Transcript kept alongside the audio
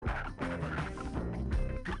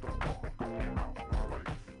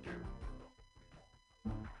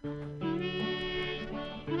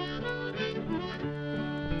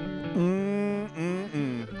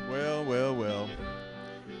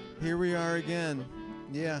again.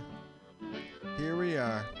 Yeah. Here we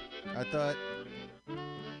are. I thought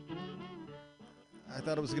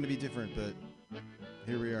it was going to be different, but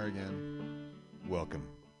here we are again. Welcome.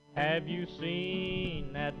 Have you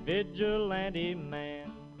seen that vigilante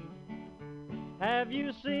man? Have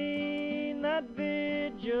you seen that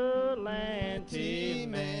vigilante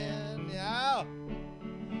man? Yeah.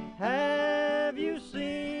 Have you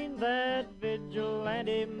seen that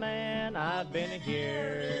vigilante man? I've been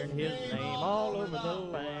hearing his name all over the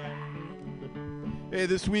land. Hey,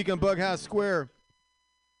 this week on BughouseSquare.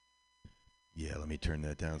 Yeah, let me turn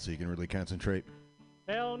that down so you can really concentrate.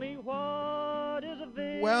 Tell me what is a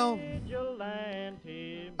vigilante Well, man?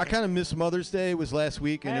 I kind of missed Mother's Day. It was last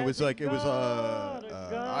week, and it was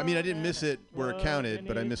I mean, I didn't miss it where it counted,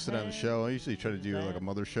 but I missed it on the show. I usually try to do like a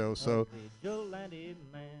mother show, so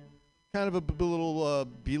kind of a little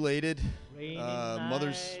belated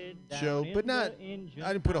Mother's show, but not. I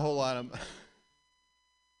didn't put a whole lot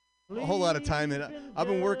of time in it. I've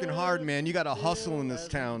been working hard, man. You got to hustle in this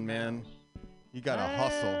town, man. You got to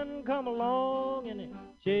hustle. Come along and it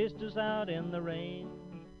chased us out in the rain.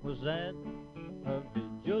 Was that a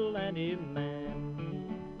vigilante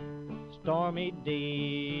man? Stormy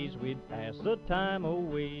days we'd pass the time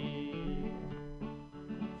away,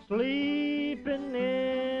 sleeping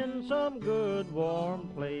in some good warm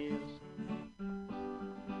place.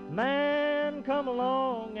 Man come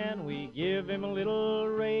along and we give him a little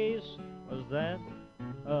race. Was that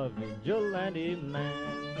a vigilante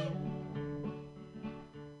man?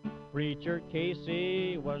 Preacher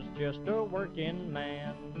Casey was just a working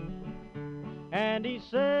man, and he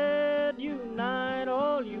said, unite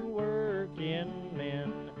all you working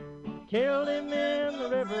men. Killed him in the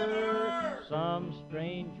river, some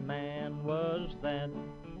strange man. Was that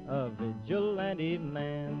a vigilante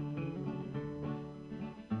man?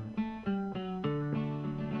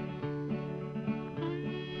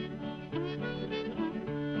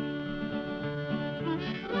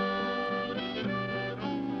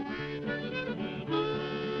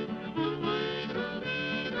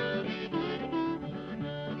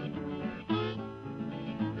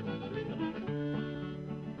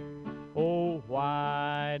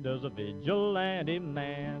 Why does a vigilante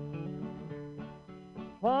man?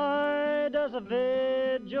 Why does a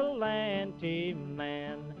vigilante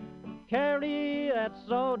man carry that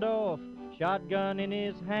sawed-off shotgun in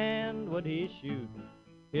his hand? Would he shoot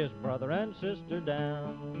his brother and sister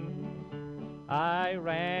down? I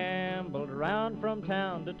rambled around from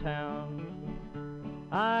town to town.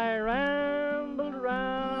 I rambled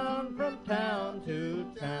around from town to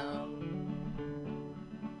town,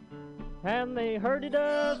 and they herded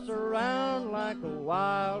us around like a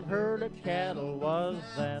wild herd of cattle. Was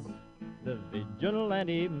that the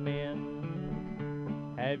vigilante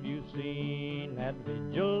men? Have you seen that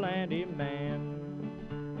vigilante man?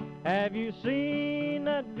 Have you seen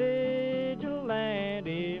that vigilante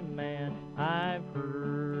man? I've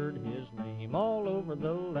heard his name all over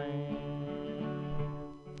the land.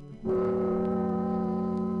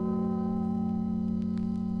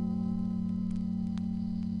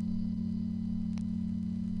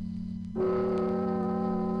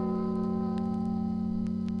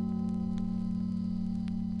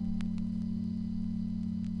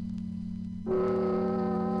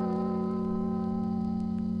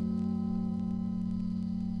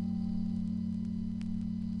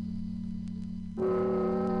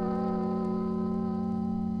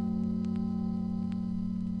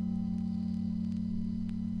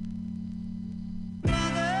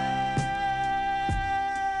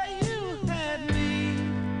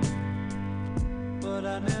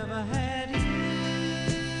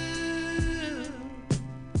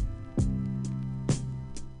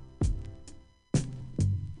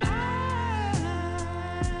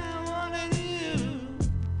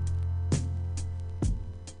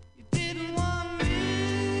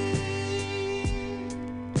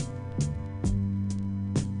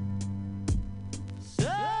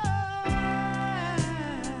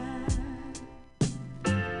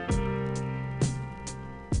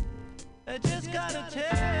 I just gotta tell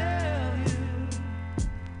you,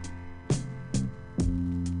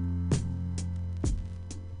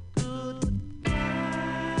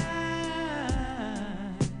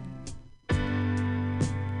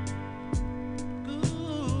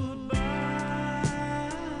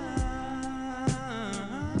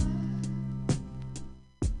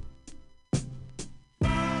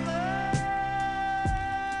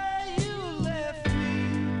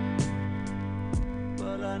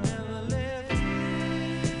 I never left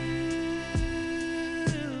you.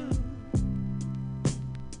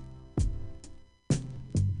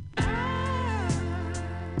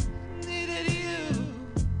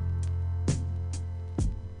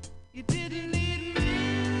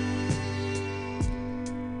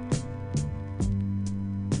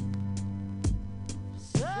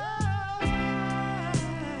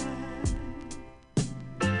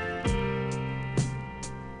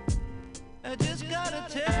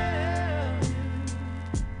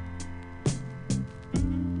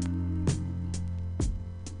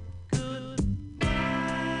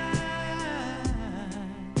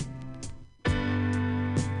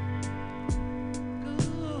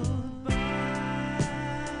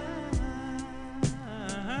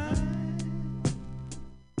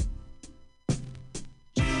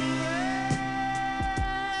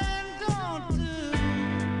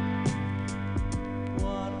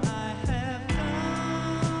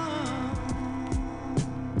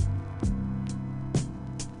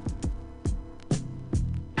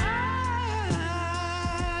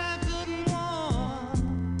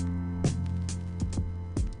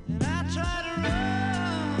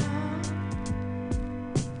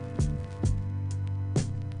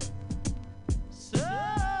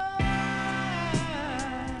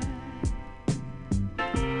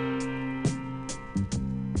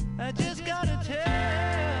 gotta tell you.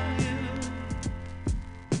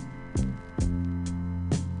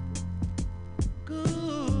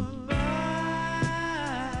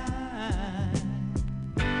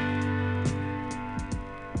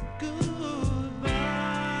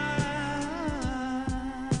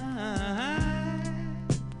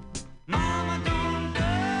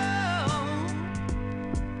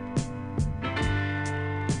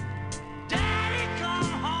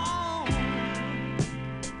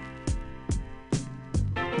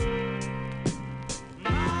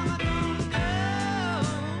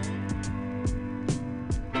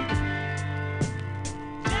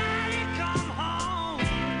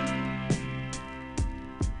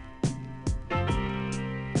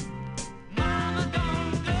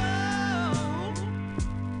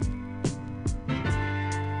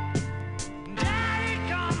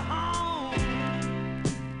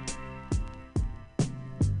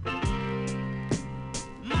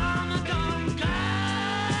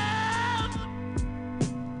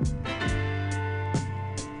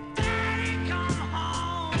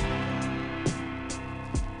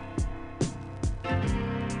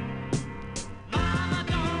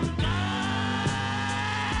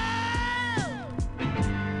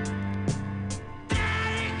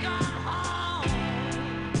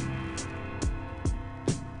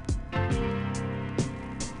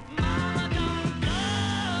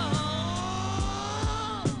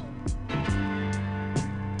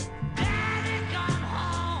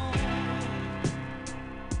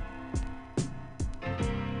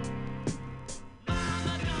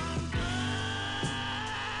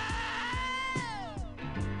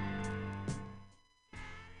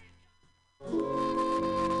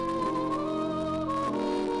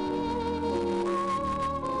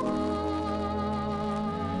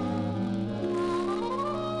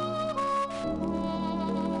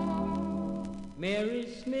 Mary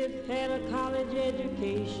Smith had a college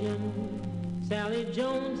education. Sally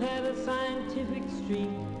Jones had a scientific streak.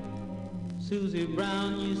 Susie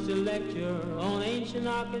Brown used to lecture on ancient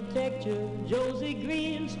architecture. Josie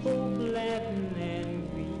Green spoke Latin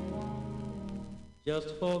and Greek.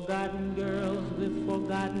 Just forgotten girls with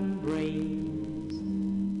forgotten brains,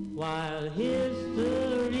 while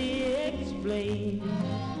history explains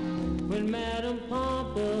when Madame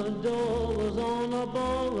Pompadour was on the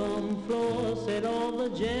ballroom floor, said all the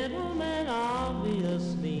gentlemen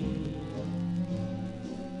obviously,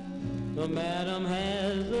 the Madam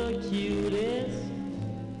has the cutest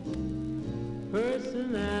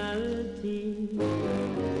personality.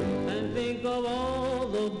 And think of all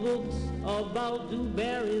the books about Du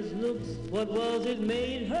Barry's looks. What was it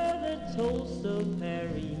made her the toast of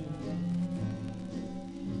Paris?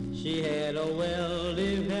 She had a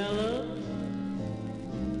well-developed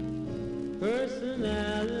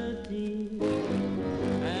personality.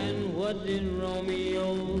 And what did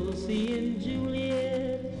Romeo see in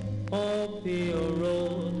Juliet, or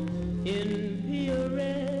Pierrot in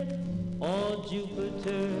Pierrette, or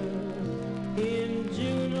Jupiter in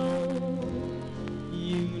Juno?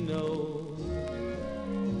 You know.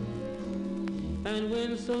 And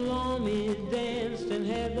when Salome danced and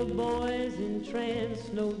had the boys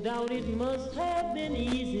entranced, no doubt it must have been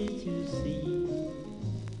easy to see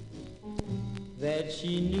that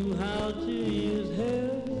she knew how to use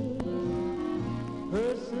her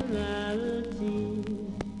personality.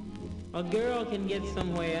 A girl can get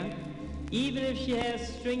somewhere even if she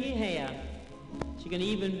has stringy hair. She can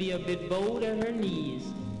even be a bit bold at her knees.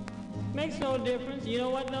 Makes no difference. You know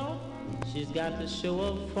what though? She's got to show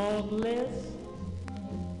a faultless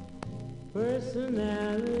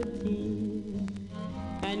personality.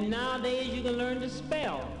 And nowadays you can learn to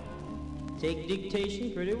spell. Take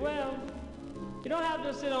dictation pretty well. You don't have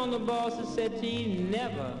to sit on the boss's settee,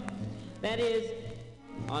 never. That is,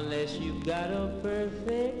 unless you've got a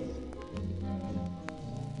perfect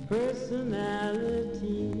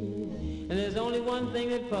personality. And there's only one thing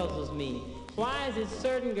that puzzles me. Why is it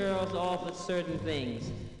certain girls offer certain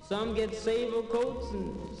things? Some get sable coats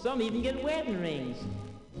and some even get wedding rings.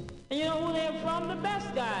 And you know who they're from? The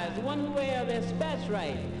best guys, the ones who wear their spats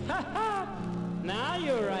right. Ha ha! Now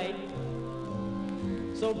you're right.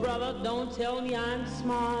 So brother, don't tell me I'm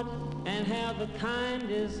smart and have the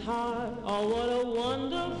kindest heart. Oh, what a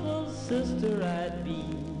wonderful sister I'd be.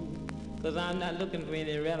 'Cause I'm not looking for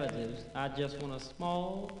any relatives. I just want a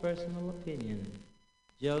small personal opinion.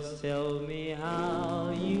 Just tell me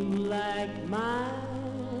how you like my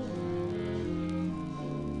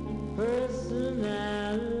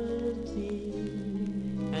personality.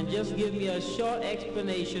 And just give me a short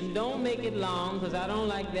explanation. Don't make it long, 'cause I don't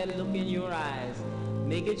like that look in your eyes.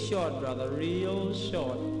 Make it short, brother, real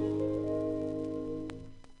short.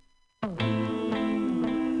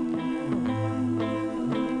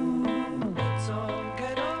 Let's all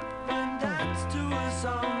get up and dance to a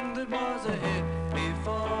song that was a hit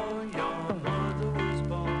before your mother was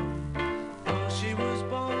born. Oh, she was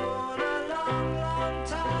born a long, long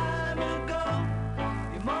time ago.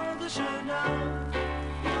 Your mother should know.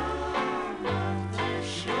 Your mother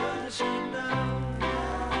should know.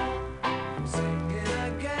 Sing it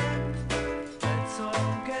again. Let's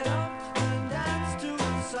all get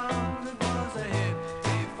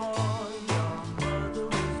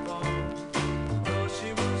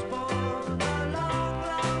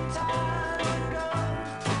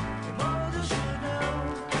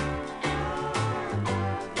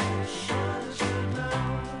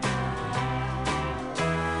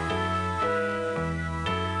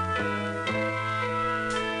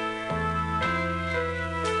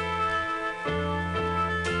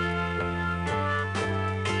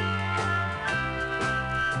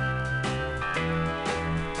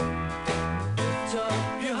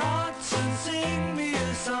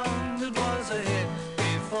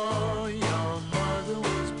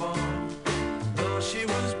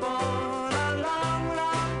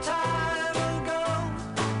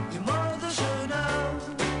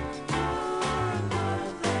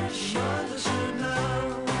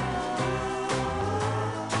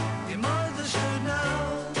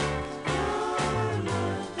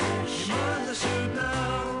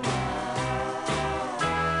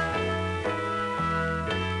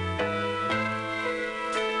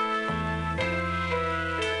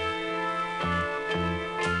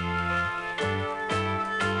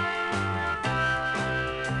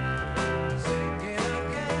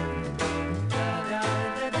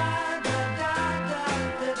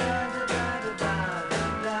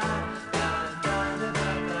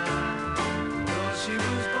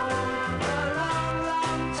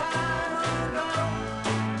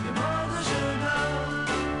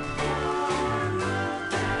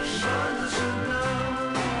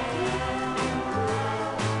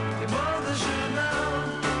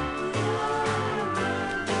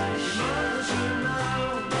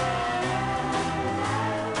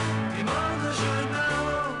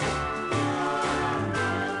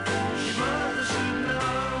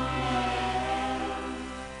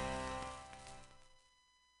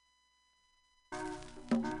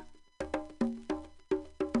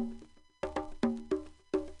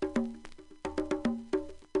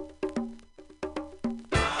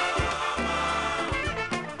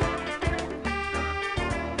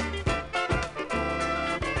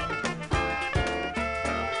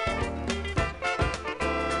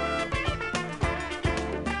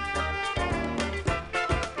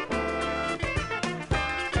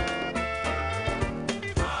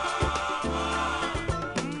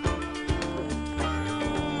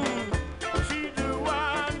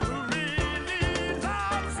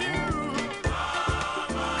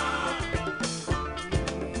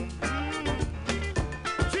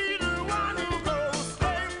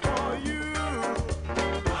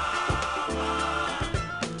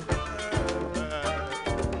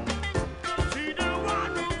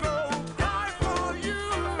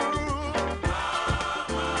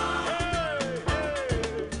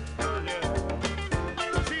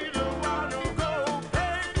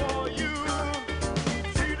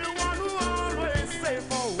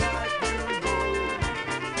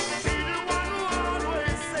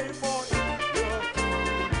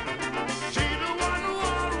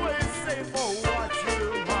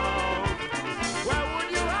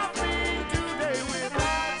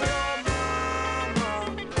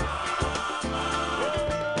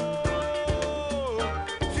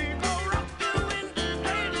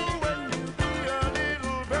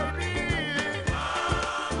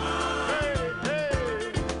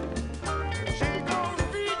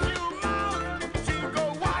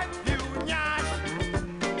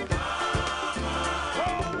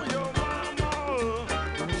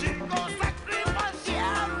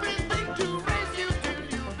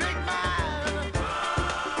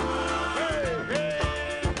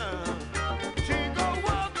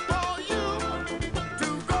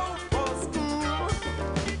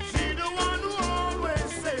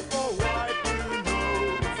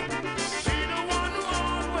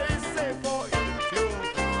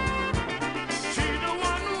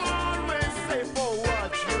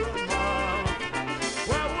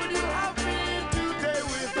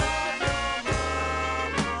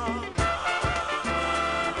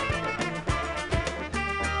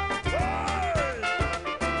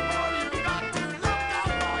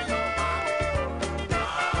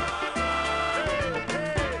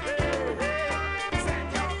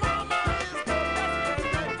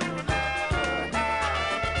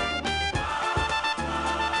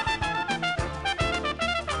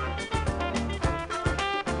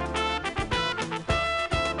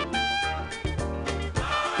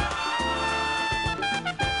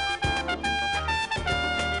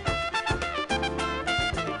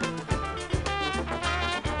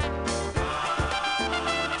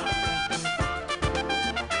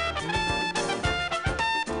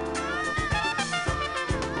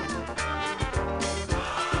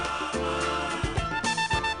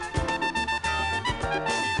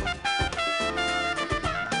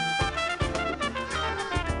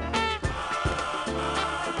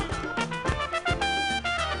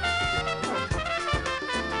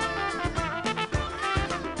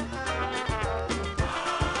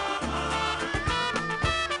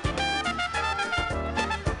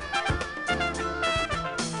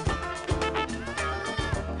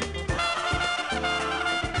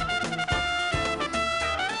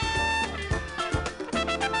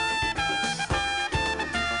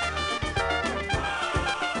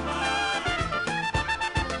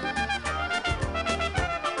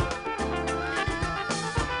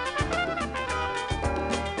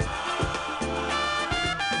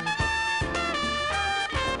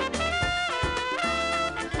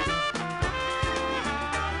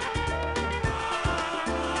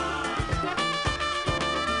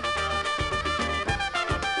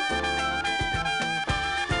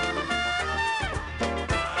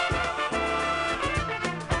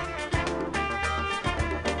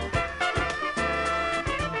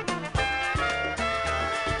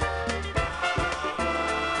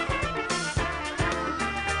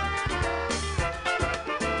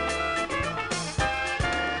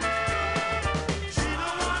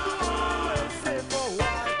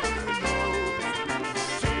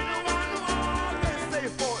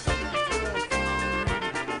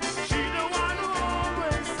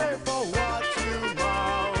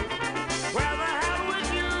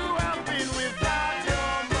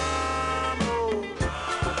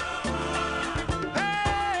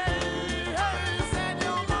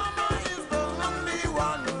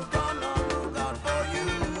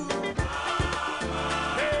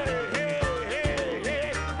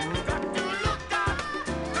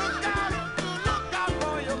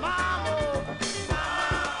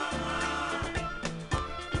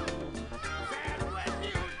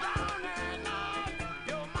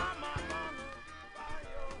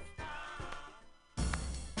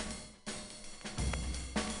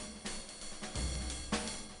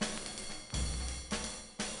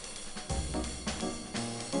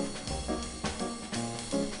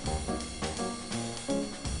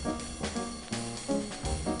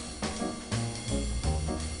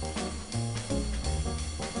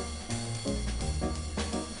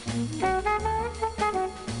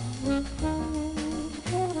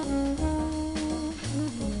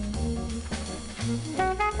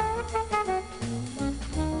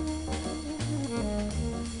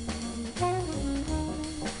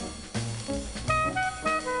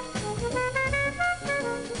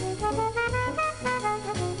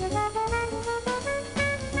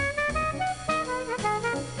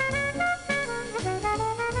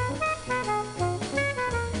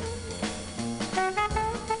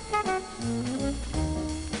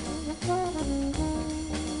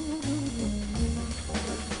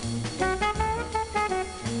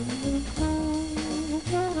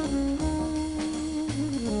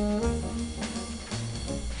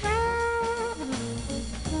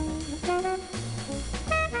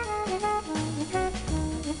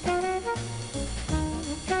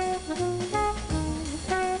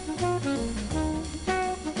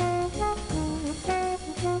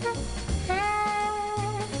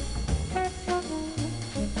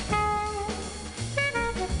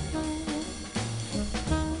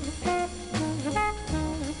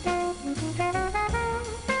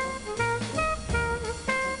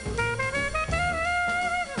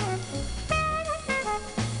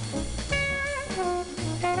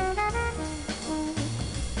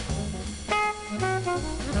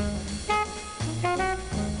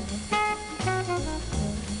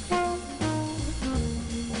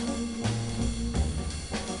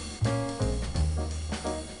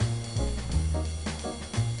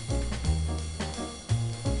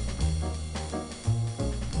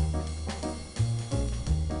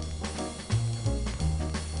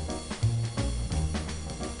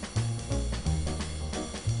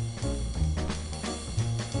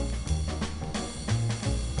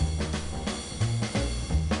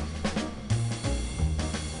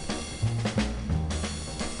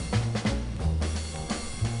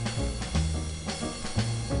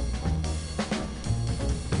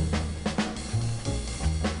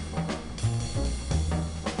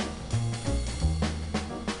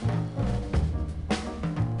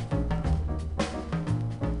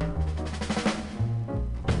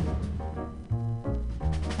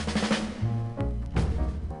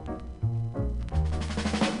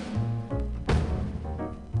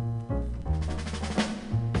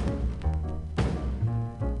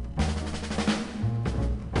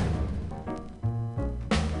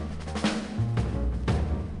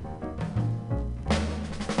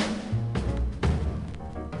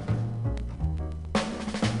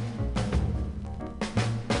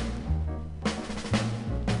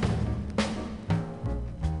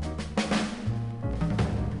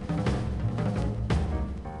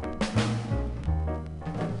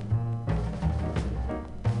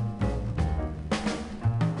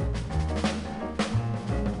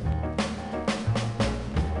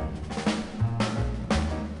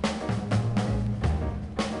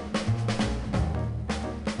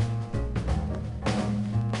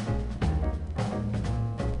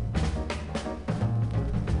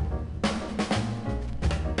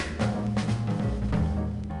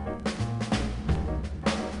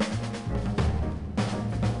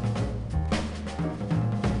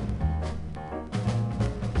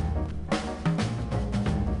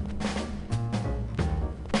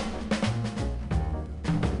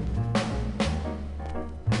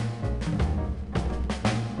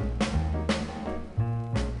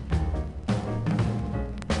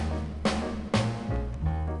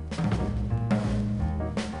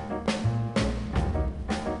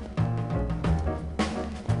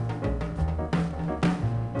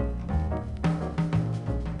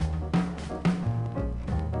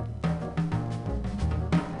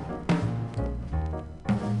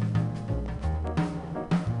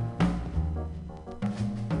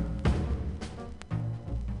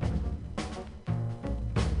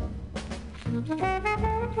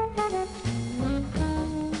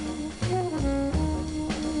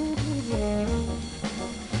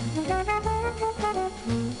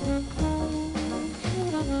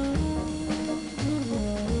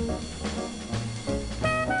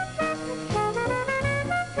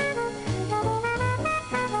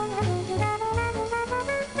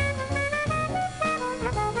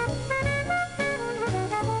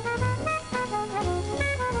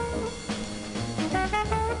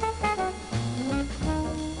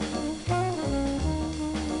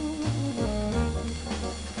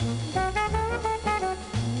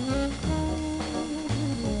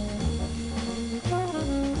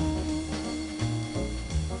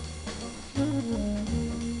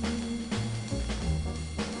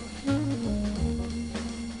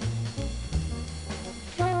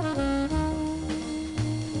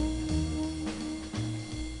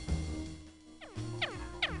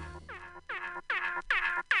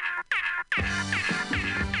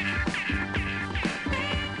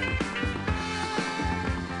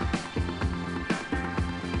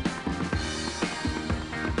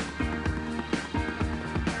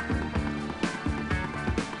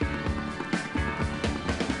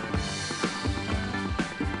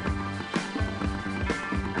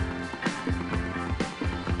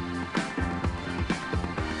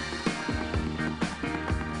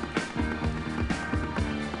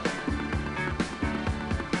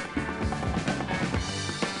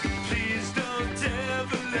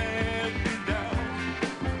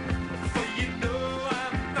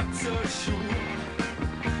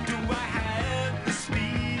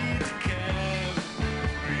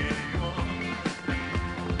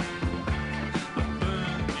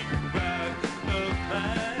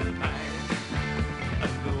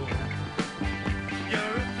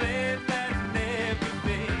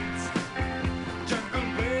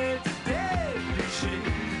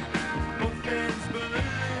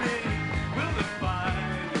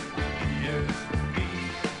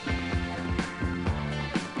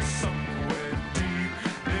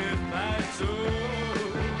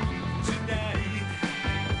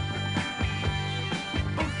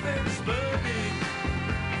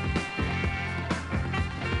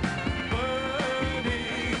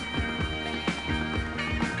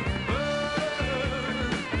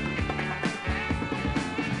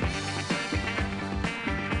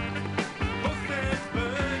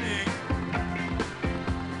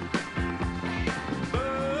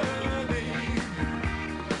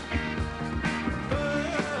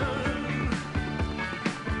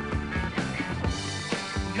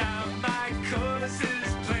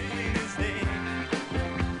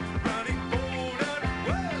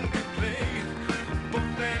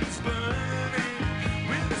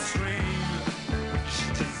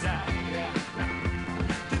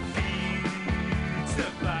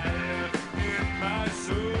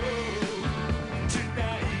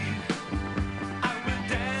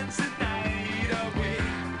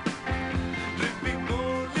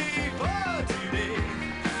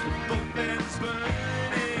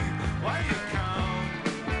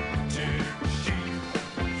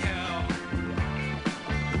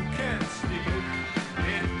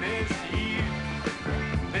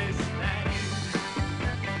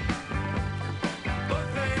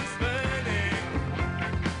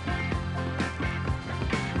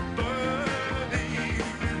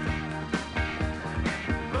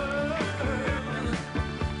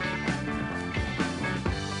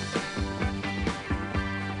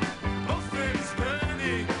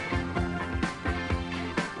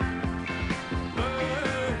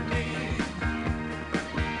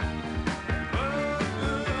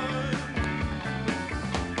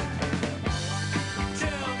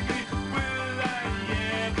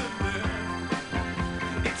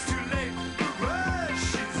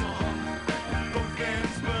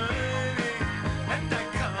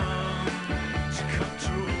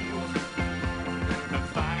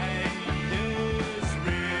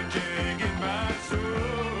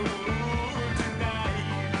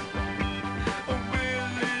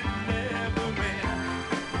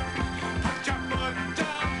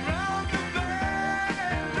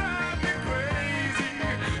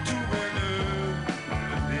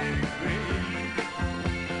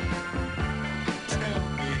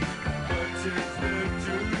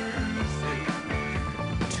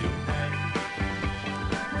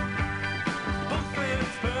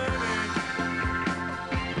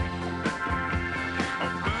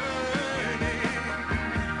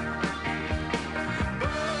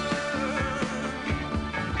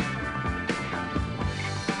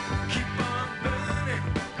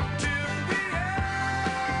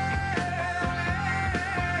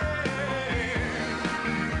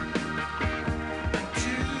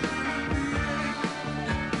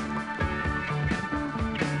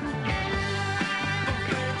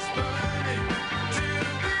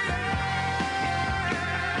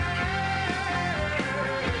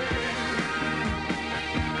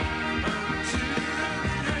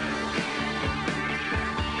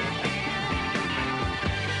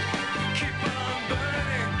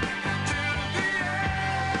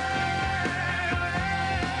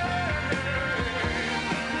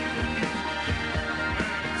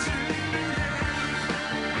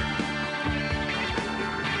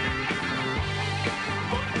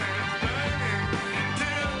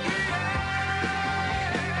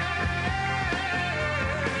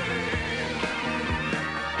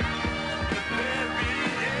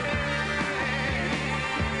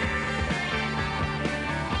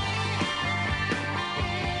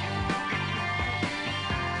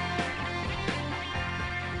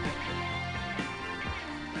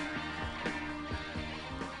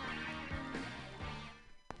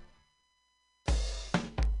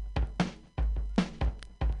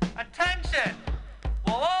Attention!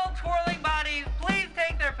 Will all twirling bodies please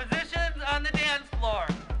take their positions on the dance floor?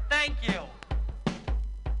 Thank you.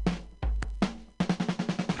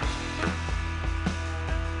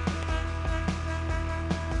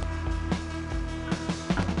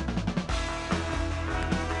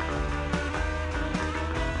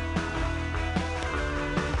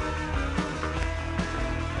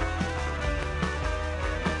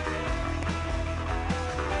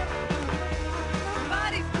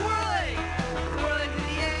 Bodies twirling!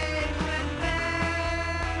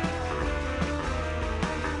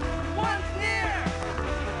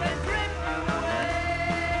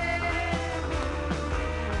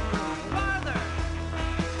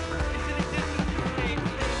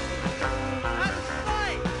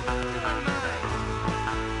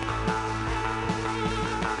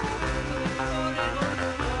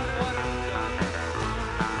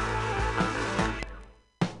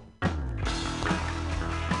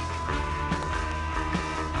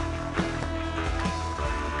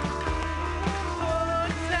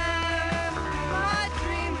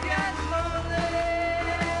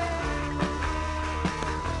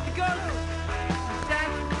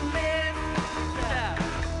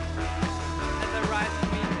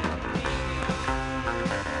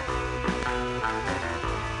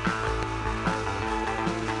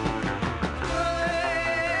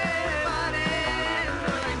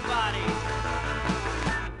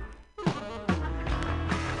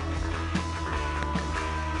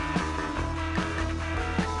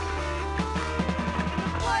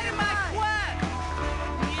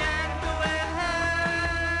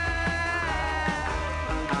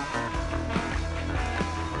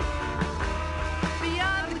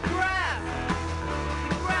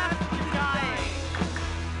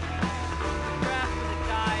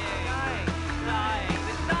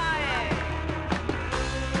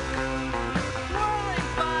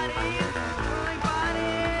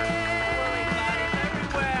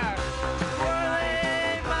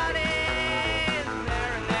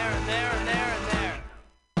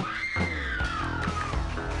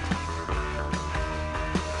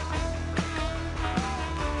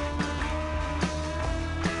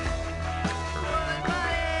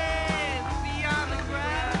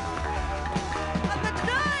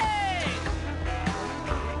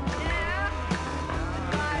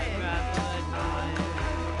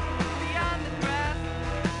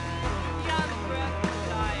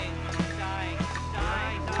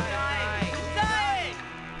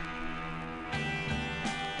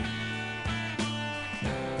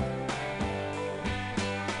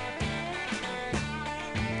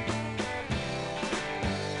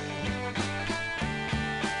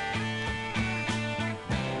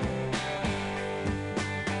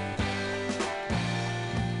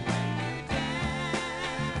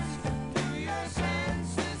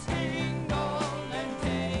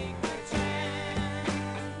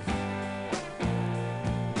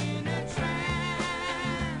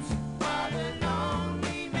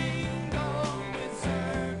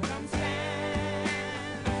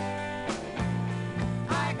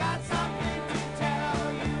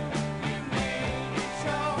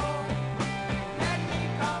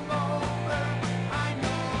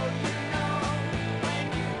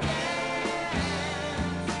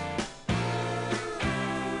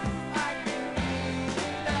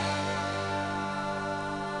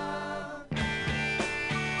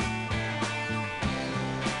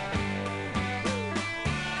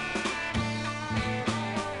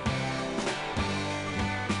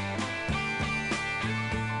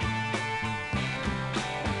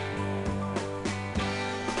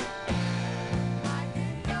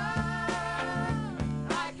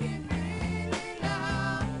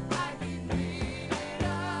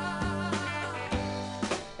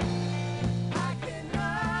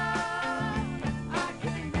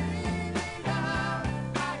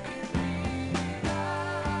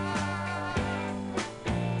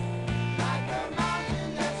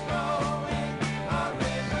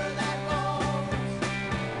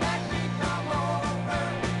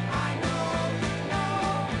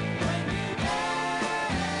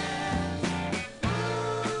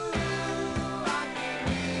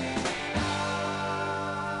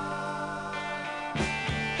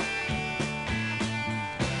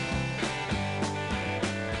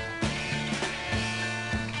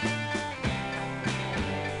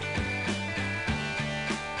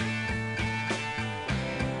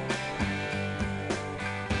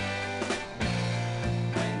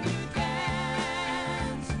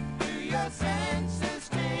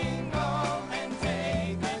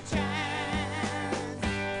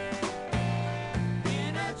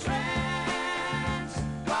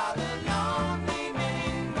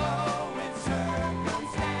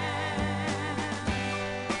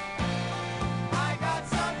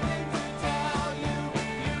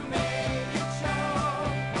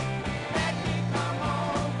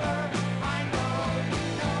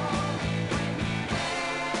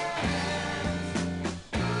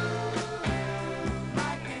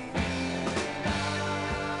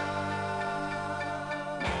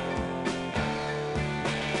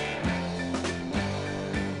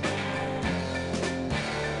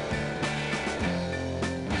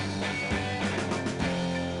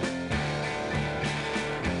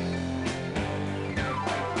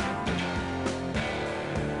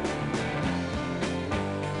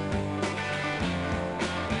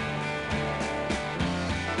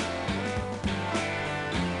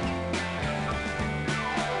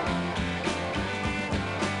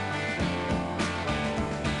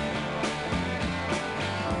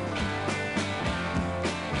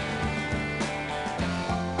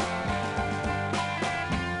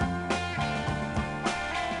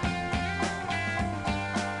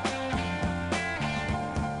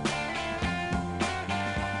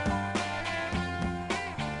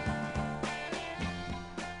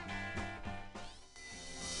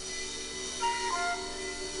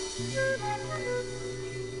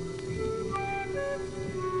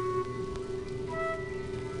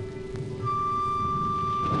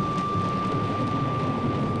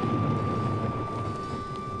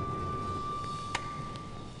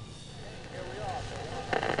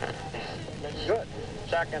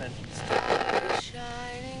 Stars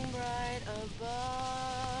shining bright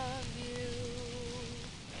above you.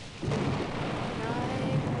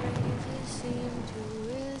 Night breezes seem to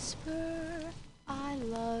whisper, I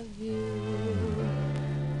love you.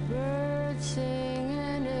 Birds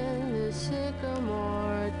singing in the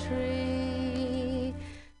sycamore tree.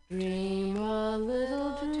 Dream a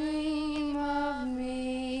little dream of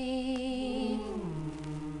me.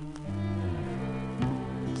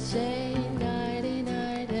 Say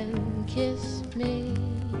nighty-night and kiss me.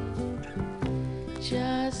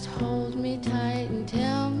 Just hold me tight and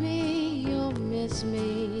tell me you'll miss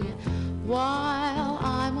me while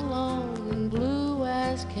I'm alone and blue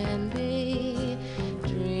as can be.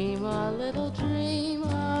 Dream a little dream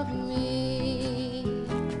of me.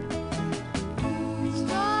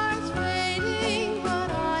 Stars fading,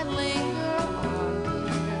 but I linger on,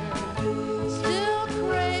 dear, still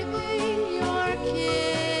craving your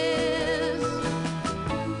kiss.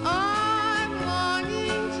 I'm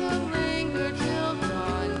longing to linger till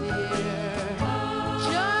dawn, dear,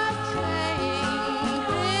 just saying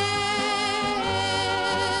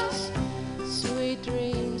this. Sweet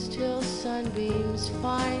dreams till sunbeams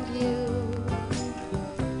find you.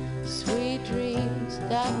 Sweet dreams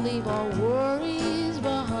that leave all worries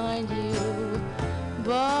behind you.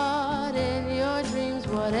 But in your dreams,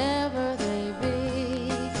 whatever they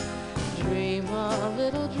be, dream a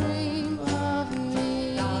little dream of me.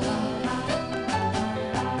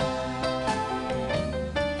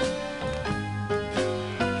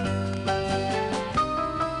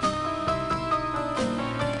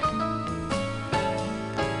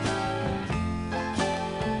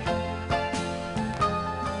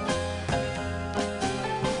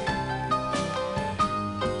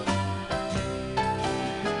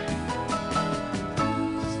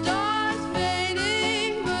 Stars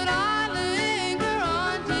fading, but I linger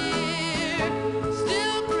on, dear,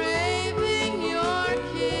 still craving your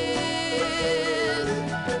kiss.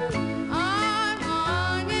 I'm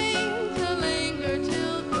longing to linger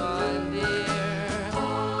till dawn, dear,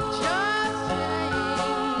 just saying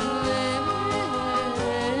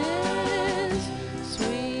this.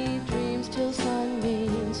 Sweet dreams till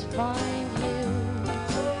sunbeams find you.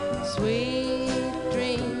 Sweet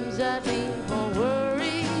dreams that leave all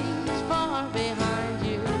worries far behind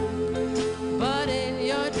you. But in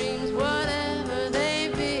your dreams, whatever they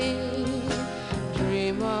be,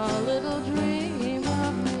 dream a little dream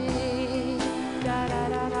of me. Da da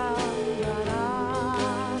da da da da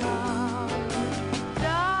da.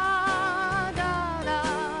 Da da da da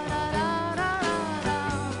da da da.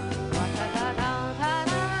 Da da da da da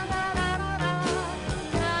da da da da.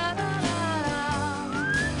 Da da da da.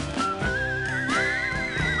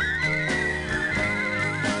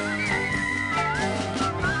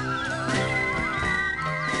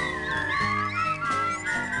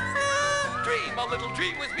 Dream a little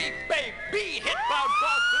dream with me, baby. Hit bound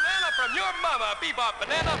boss banana from your mama. Bebop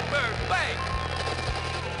banana bird bang.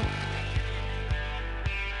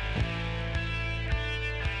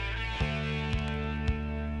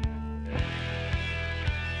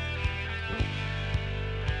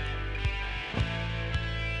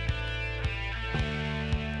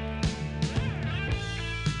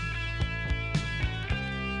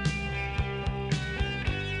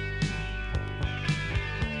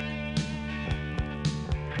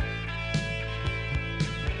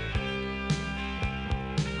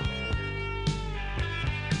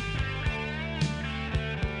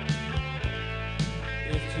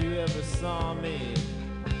 If you ever saw me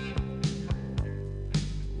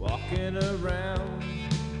walking around,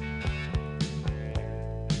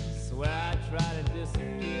 swear I try to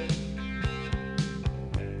disappear,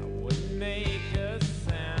 I wouldn't make a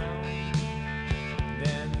sound.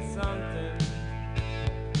 Then something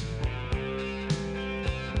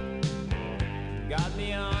got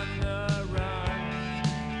me on the run.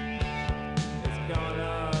 It's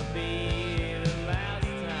gonna be the last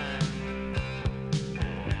time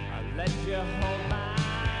I let you hold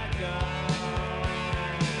my gun.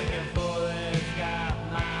 You're foolish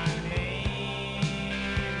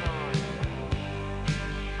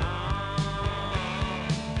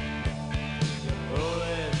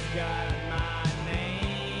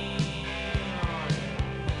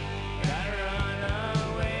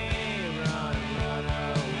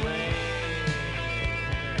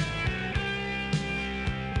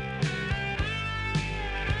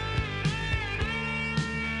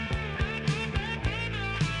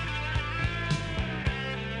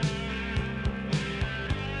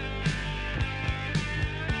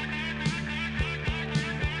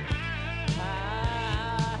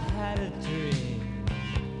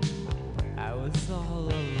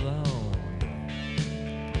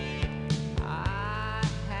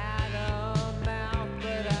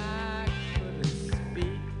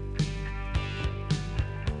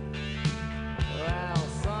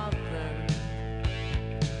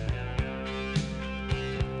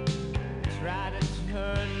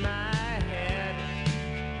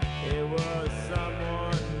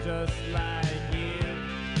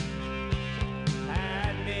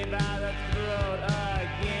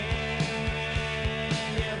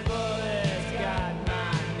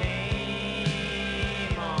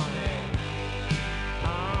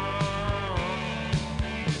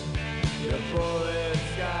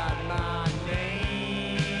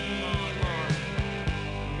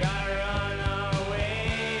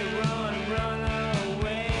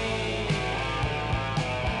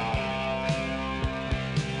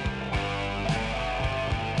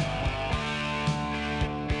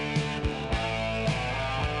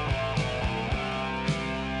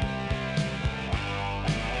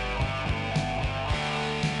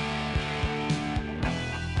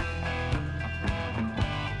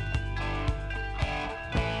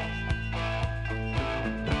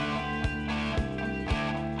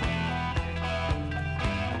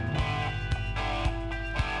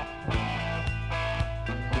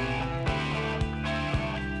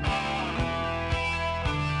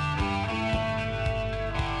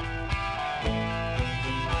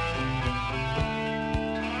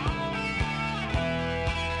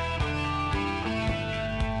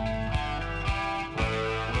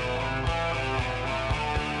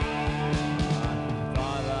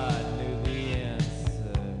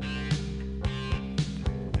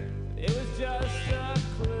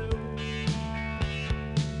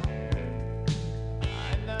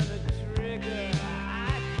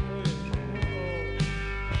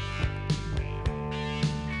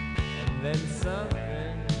then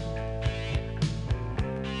something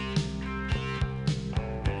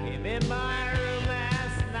came in my room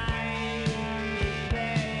last night.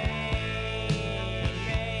 Made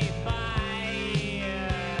me fire,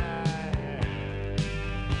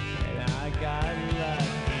 and I got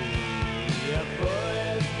lucky. Your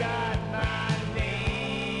bullet's got my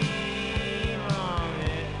name on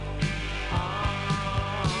it.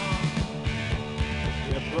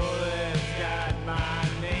 Your bullet's got my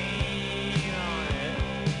name on it.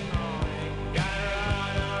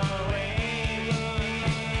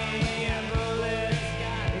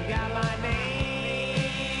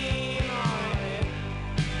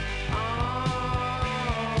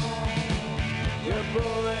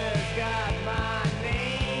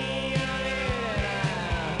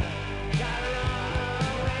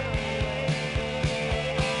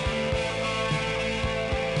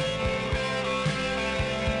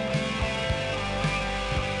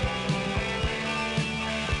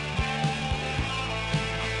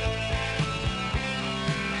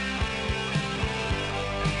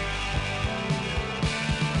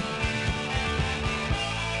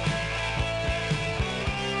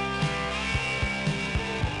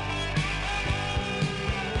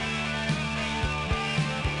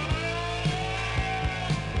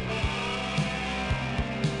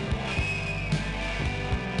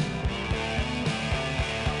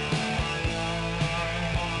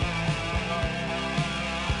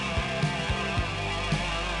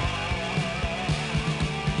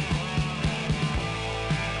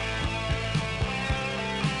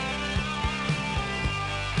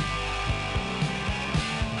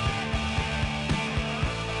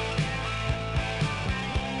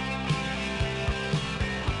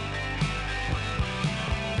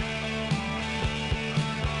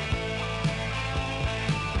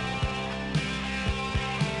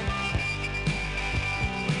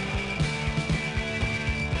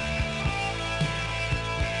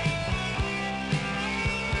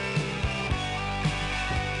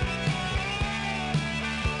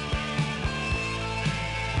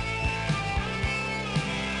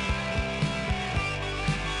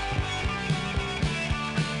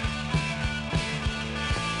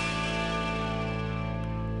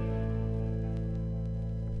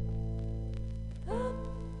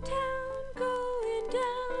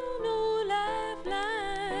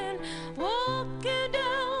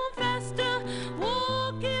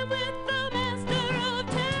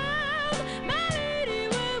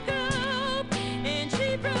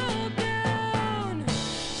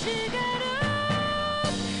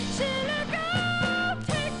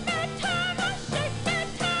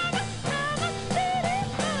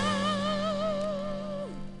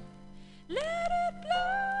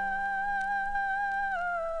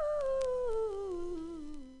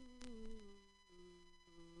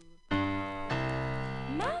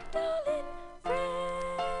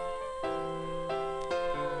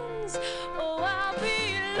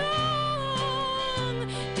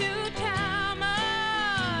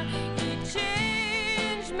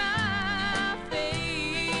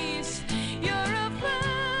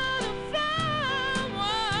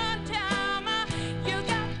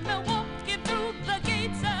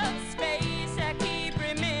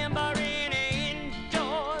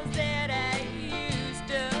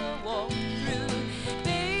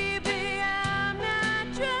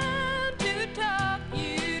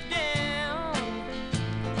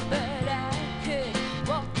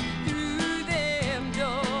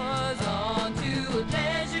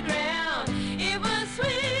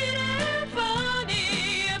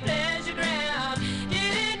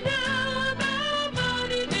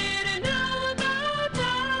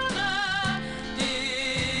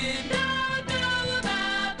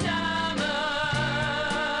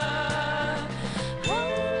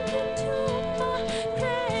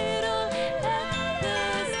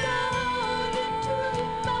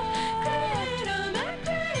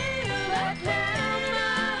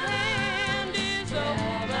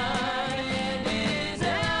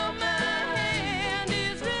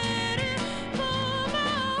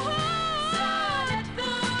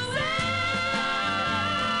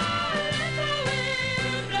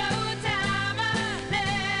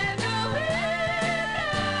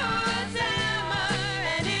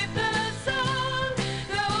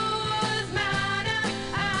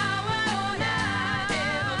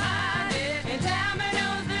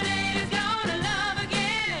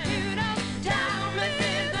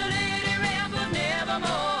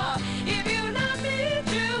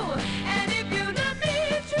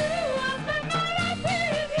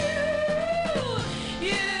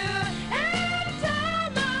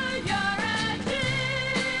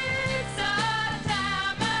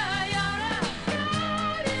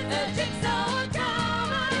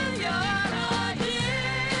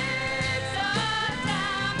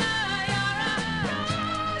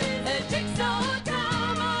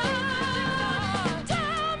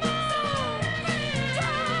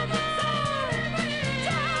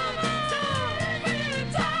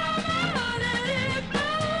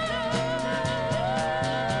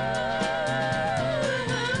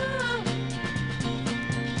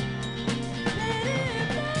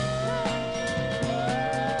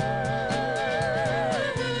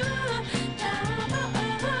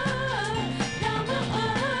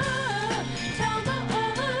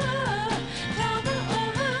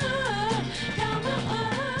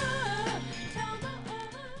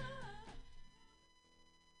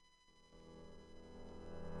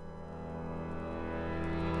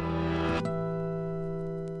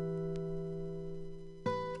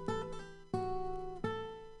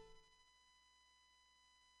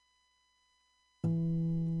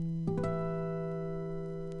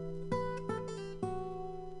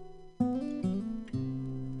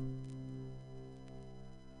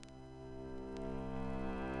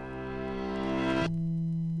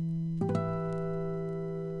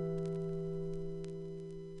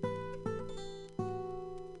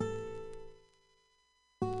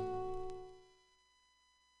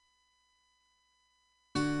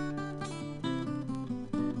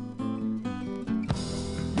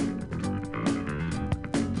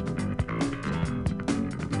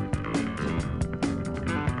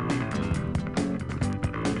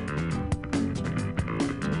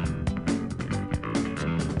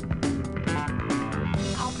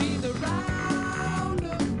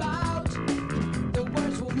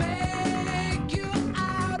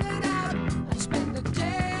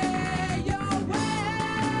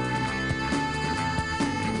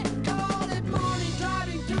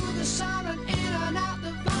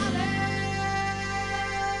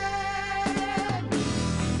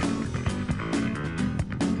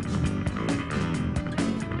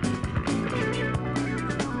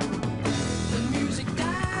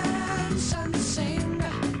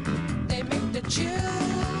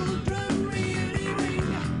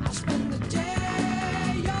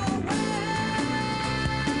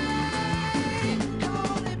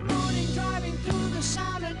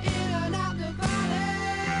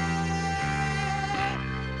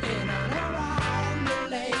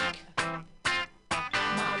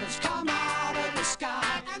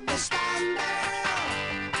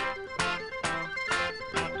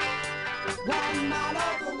 1 mile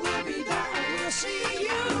over, we'll be there and we'll see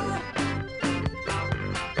you.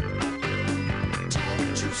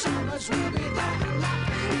 10 true summers, we'll be there and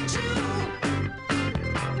laughing too.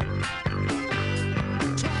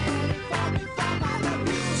 24 before my love,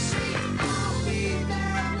 you'll see I'll be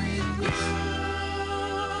there with you.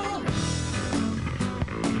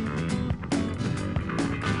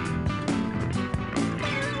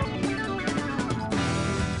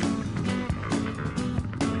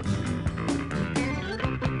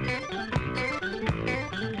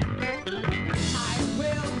 I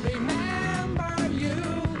will remember you.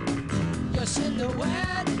 Your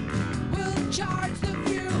silhouette will charge the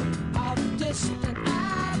view of distant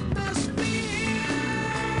atmosphere.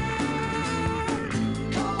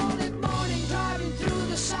 Cold at morning, driving through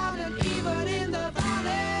the sound and even in the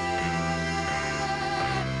valley.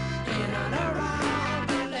 In and around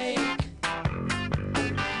the lake,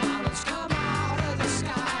 mountains come out of the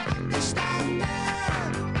sky. They stand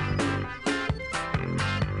there.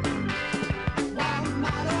 1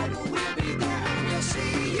 mile over, we'll be there and we'll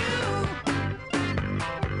see you.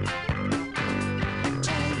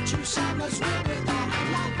 10 true summers, we'll be there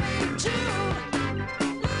and laughing too.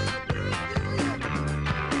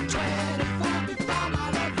 24 before my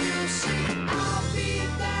love, you'll see I'll be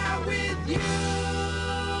there with you.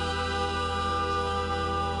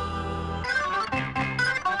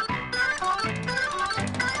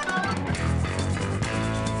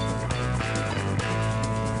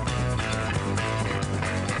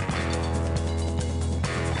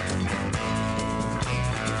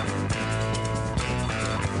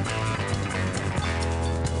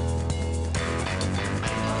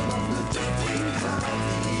 Among the drifting clouds,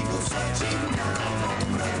 the eagle searching down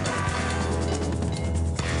on the land.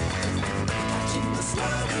 Catching the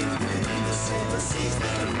swirling wind, the sailor sees the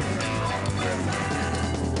rim of the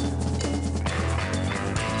land.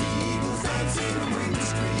 The eagle's dancing wings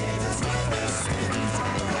create a sweater spins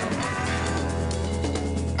on the land.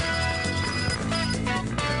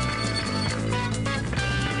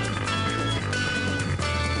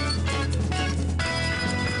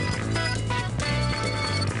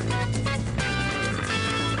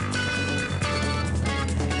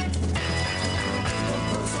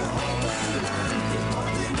 Close to home and land, they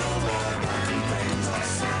hardly know more than grains of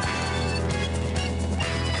sand.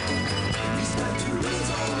 We stand to lose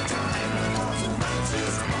all time, 1,000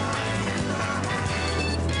 ounces wine in our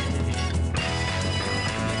hand.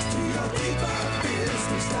 Next to your deep abyss,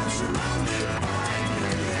 we stand surrounded by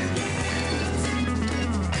million years.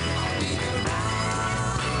 I'll be the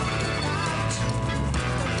roundabout,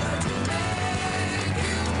 the birds will make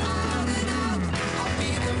you out and out. I'll be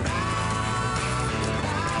the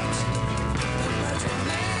roundabout, the birds will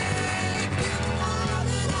make you out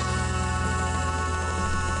and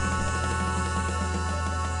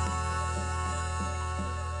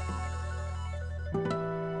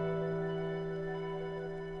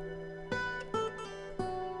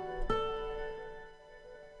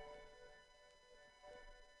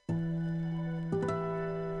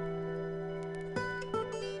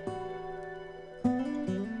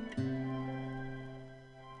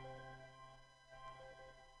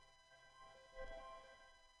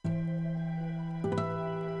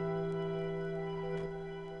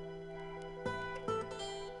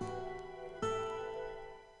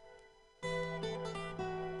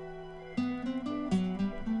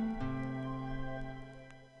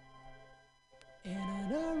In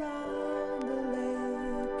and around the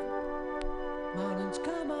lake, mountains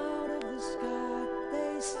come out of the sky.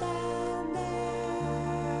 They stand there.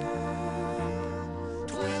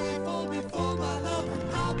 24 before my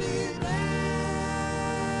love, I'll be there.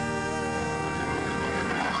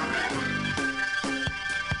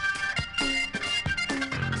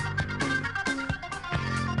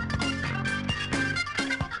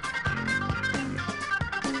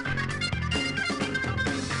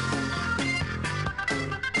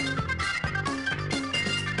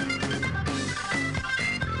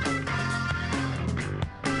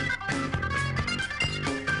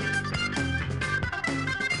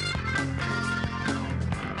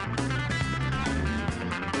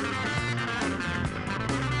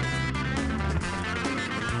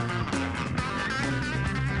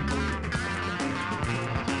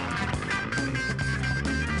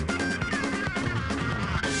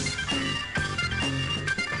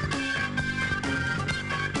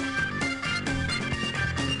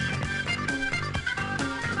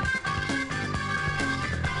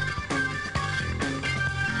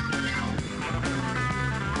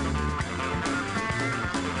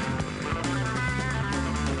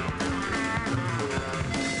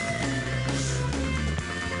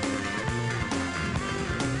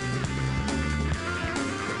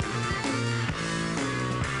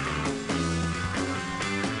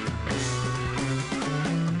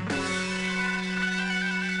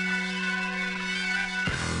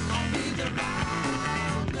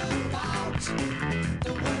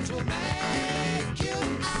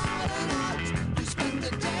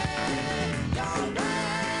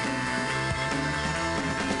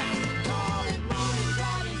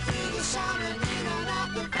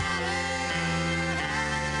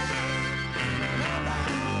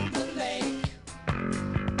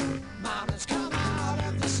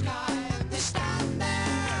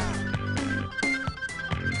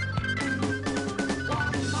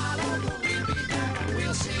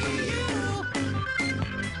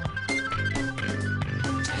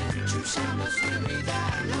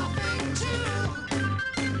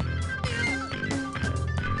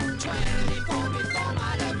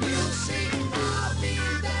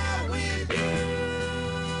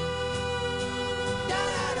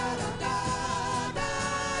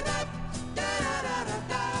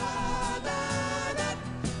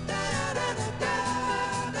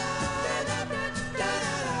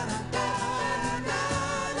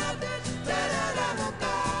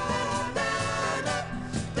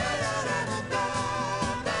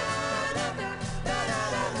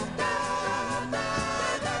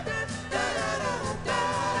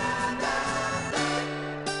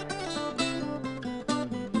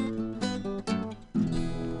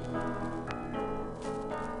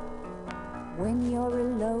 When you're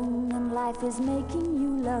alone and life is making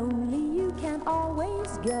you lonely, you can always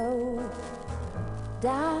go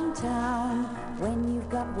downtown. When you've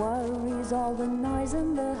got worries, all the noise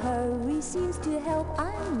and the hurry seems to help,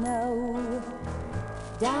 I know.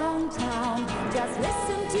 Downtown, just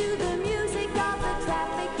listen to the music of the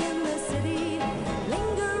traffic in the city.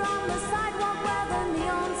 Linger on the sidewalk where the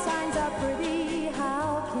neon signs are pretty.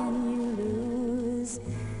 How can you lose?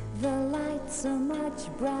 The lights are much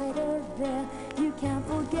brighter there. You can't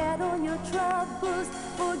forget all your troubles,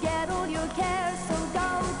 forget all your cares, so go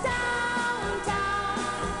downtown.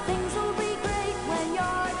 Things will be great when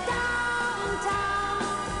you're downtown.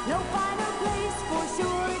 No finer place for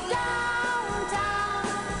sure, downtown.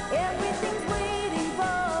 Everything's waiting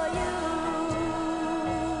for you.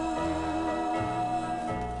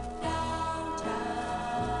 Downtown.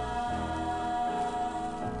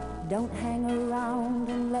 Don't hang around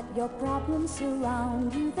and let your problems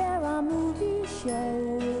surround you. There are movie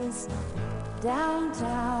shows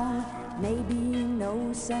downtown. Maybe you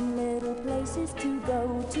know some little places to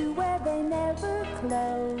go to where they never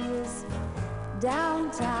close.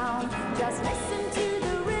 Downtown, just listen to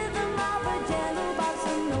the rhythm of a gentle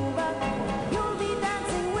bossa nova. You'll be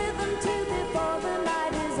dancing with them too before the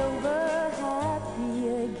night is over. Happy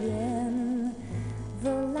again.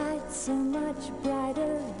 The lights are much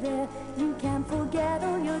brighter there. You can't forget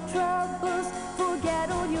all your troubles,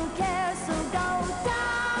 forget all your cares, so go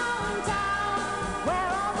downtown, where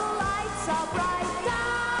all the lights are bright.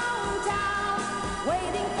 Downtown,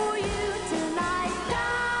 waiting for you tonight.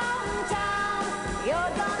 Downtown,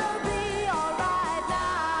 you're gonna be alright now.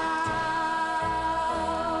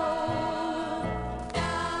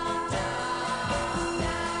 Downtown.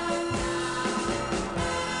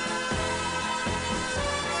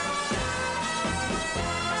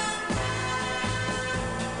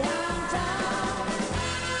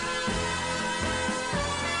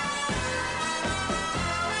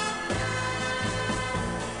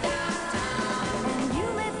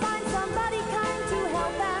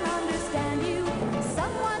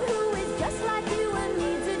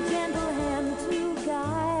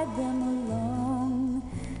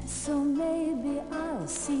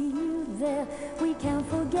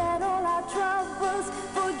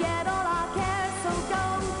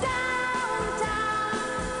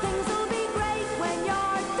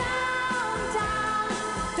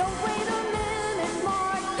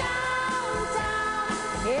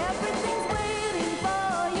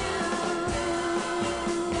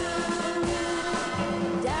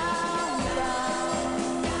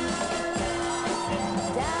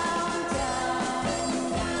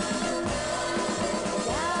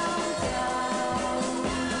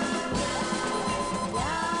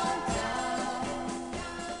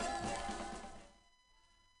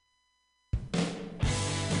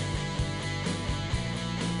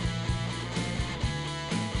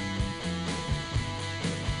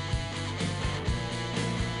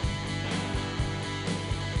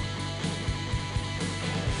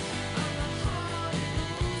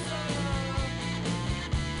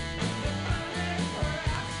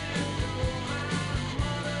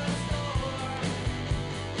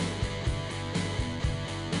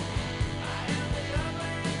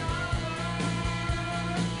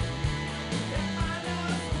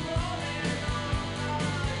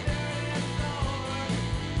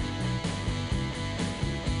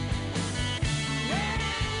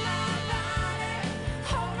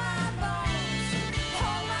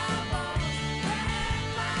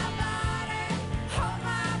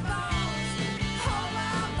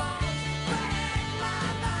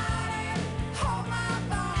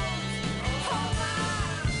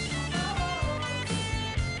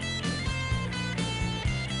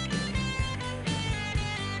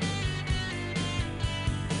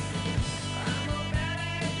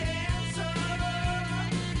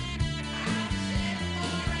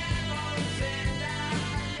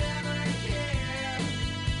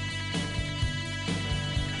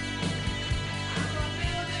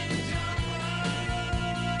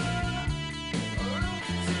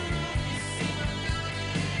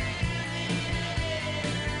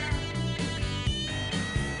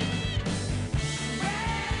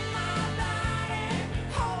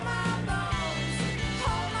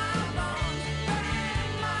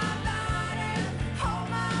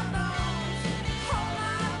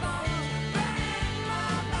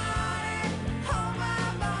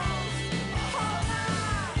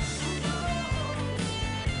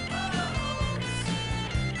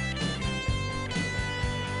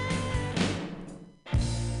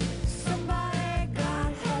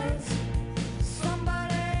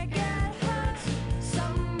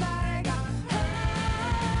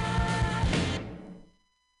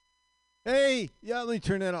 Hey, yeah, let me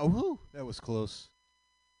turn that on. Woo, that was close.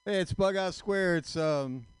 Hey, it's BughouseSquare. It's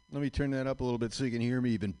let me turn that up a little bit so you can hear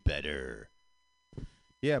me even better.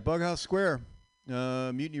 Yeah, BughouseSquare,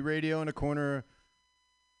 Mutiny Radio in the corner,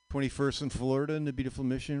 21st in Florida, in the beautiful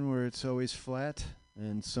Mission, where it's always flat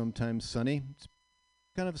and sometimes sunny. It's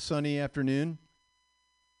kind of a sunny afternoon.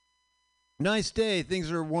 Nice day. Things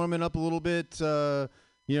are warming up a little bit. You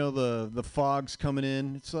know, the fog's coming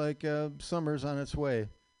in. It's like summer's on its way.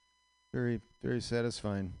 Very, very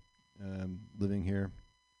satisfying living here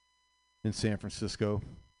in San Francisco.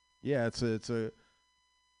 Yeah, it's a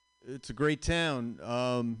great town.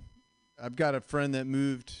 I've got a friend that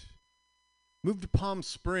moved to Palm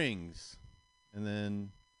Springs, and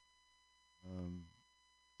then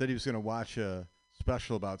said he was going to watch a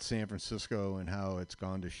special about San Francisco and how it's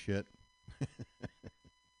gone to shit.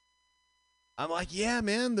 I'm like, yeah,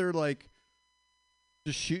 man, they're like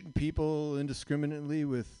just shooting people indiscriminately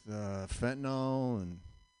with fentanyl and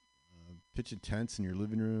pitching tents in your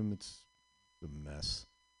living room. It's a mess.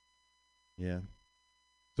 Yeah.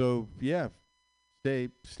 So yeah,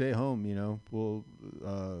 stay home. You know, we'll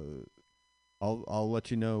I'll let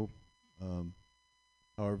you know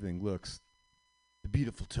how everything looks. The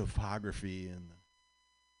beautiful topography and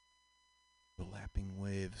the lapping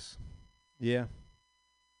waves. Yeah.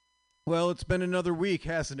 Well, it's been another week,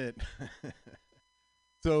 hasn't it?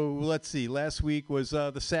 So let's see. Last week was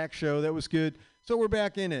the SAC show. That was good. So we're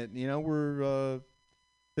back in it. You know, we're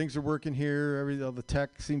things are working here. All the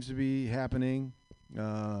tech seems to be happening.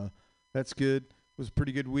 That's good. It was a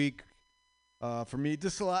pretty good week for me.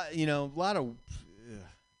 Just a lot, you know, a lot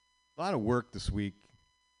of work this week.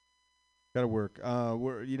 Got to work.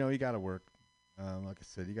 You know, you got to work. Like I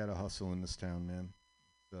said, you got to hustle in this town, man.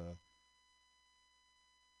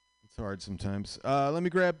 It's hard sometimes. Let me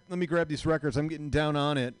grab these records. I'm getting down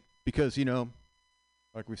on it because, you know,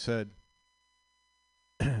 like we said,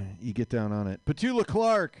 you get down on it. Petula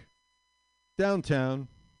Clark, Downtown.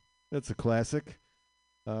 That's a classic.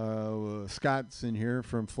 Scott's in here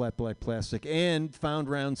from Flat Black Plastic and Found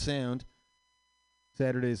Round Sound.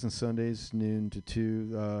 Saturdays and Sundays, noon to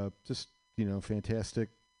 2. Just, you know, fantastic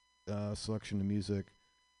selection of music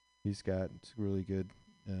he's got. It's really good,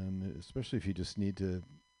 especially if you just need to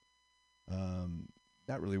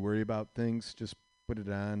not really worry about things. Just put it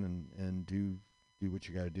on and do what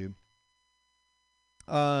you got to do.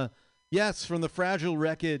 Yes, from the Fragile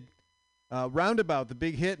record, Roundabout, the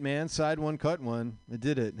big hit, man. Side one, cut one. I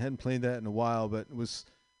did it. Hadn't played that in a while, but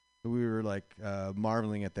we were like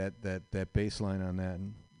marveling at that bass line on that,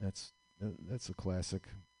 and that's a classic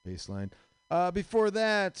bass line. Before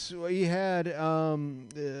that, we had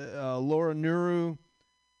Laura Nuru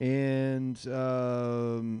and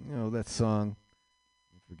that song.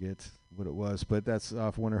 I forget what it was, but that's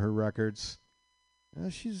off one of her records.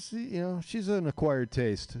 She's an acquired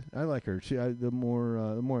taste. I like her. The more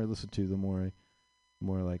I listen to, the more I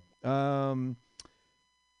like.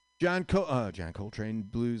 John Coltrane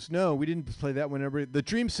Blues. No, we didn't play that one. The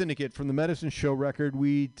Dream Syndicate from the Medicine Show record.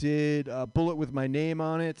 We did Bullet with My Name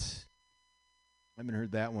on it. I haven't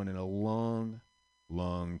heard that one in a long,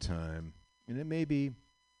 long time, and it may be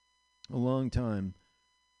a long time.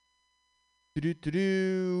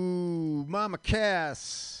 Mama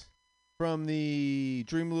Cass from the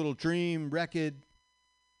Dream a Little Dream record.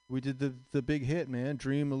 We did the big hit, man.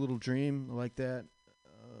 Dream a Little Dream. I like that.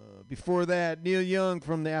 Before that, Neil Young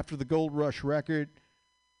from the After the Gold Rush record.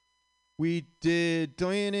 We did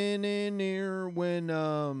Doing in here when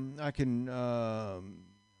I can I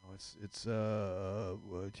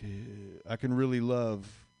Can Really Love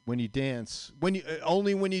When You Dance.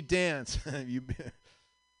 Only when you dance. You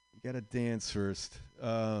got to dance first.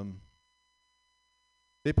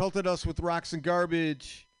 They pelted us with Rocks and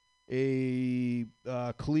Garbage, a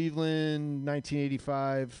Cleveland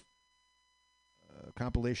 1985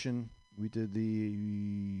 compilation. We did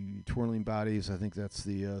the Twirling Bodies. I think that's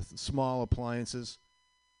the Small Appliances.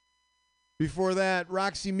 Before that,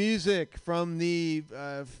 Roxy Music from the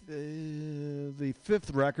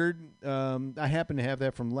fifth record. I happen to have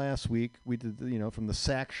that from last week. We did, from the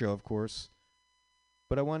SAC show, of course.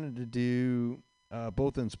 But I wanted to do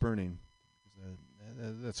Both Ends Burning.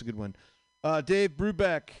 That's a good one. Dave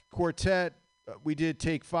Brubeck Quartet. We did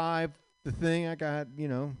Take 5. The Thing. I got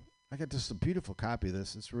just a beautiful copy of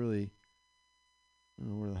this. It's really, I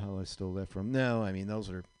don't know where the hell I stole that from. No, I mean, those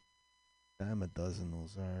are, I'm a dozen.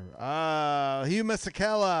 Those are. Hugh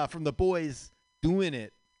Masekela from The Boys, Doing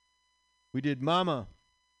It. We did Mama.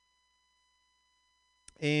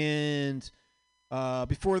 And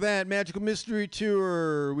before that, Magical Mystery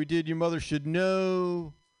Tour. We did Your Mother Should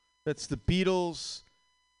Know. That's the Beatles.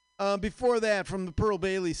 Before that, from the Pearl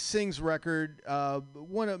Bailey Sings record,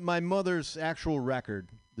 one of my mother's actual record.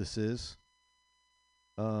 This is.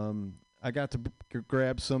 I got to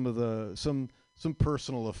grab some of the some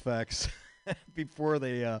personal effects before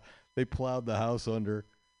they plowed the house under,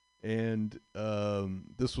 and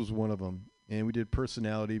this was one of them. And we did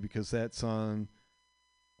Personality because that song.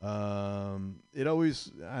 It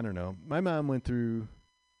always, I don't know. My mom went through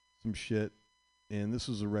some shit, and this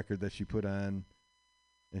was a record that she put on.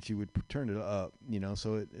 And she would turn it up,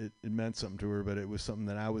 so it meant something to her, but it was something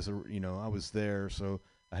that I was there, so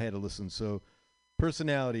I had to listen. So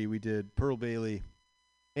Personality, we did Pearl Bailey.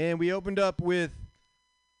 And we opened up with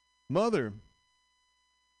Mother.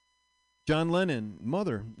 John Lennon,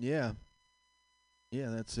 Mother, yeah.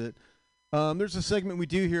 Yeah, that's it. There's a segment we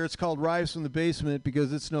do here. It's called Rise from the Basement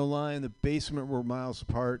because it's no lie. In the basement, we're miles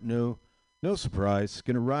apart. No surprise.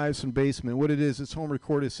 Going to rise from basement. What it is, it's home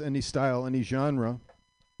recorded, any style, any genre.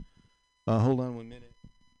 Hold on 1 minute.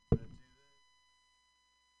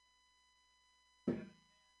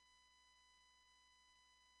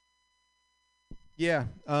 Yeah.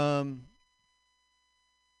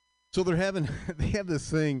 So they have this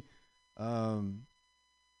thing.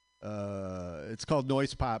 It's called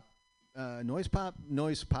Noise Pop. Noise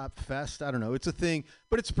Pop Fest. I don't know. It's a thing,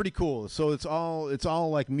 but it's pretty cool. So it's all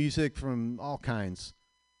like music from all kinds.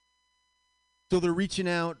 So they're reaching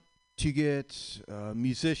out to get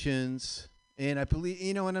musicians, and I believe,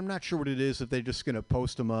 and I'm not sure what it is, if they're just going to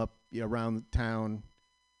post them up around town,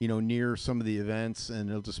 near some of the events, and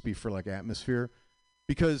it'll just be for like atmosphere,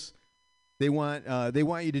 because they want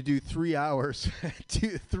you to do 3 hours,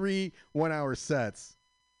 3 1-hour sets.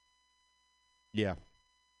 Yeah.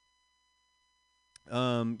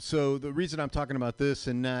 So the reason I'm talking about this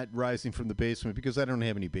and not rising from the basement, because I don't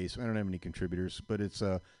have any basement, I don't have any contributors, but it's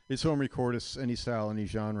home recorded, any style, any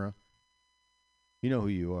genre. You know who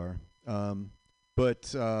you are.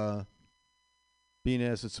 But being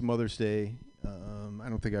as it's Mother's Day, I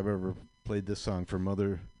don't think I've ever played this song for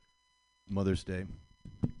Mother's Day.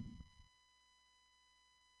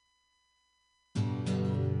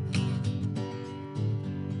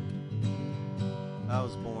 I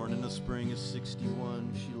was born in the spring of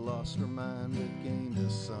 '61. She lost her mind but gained a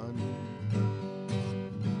son.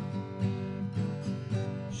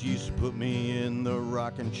 She used to put me in the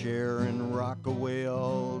rocking chair and rock away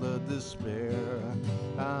all the despair.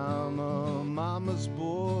 I'm a mama's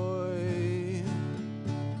boy.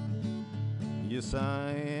 Yes,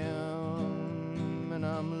 I am, and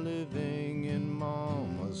I'm living in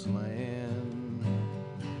mama's land.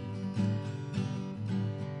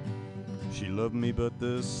 She loved me, but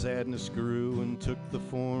the sadness grew and took the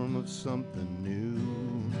form of something new.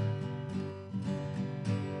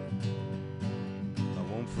 I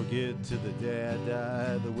won't forget till the day I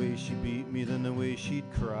die, the way she beat me, then the way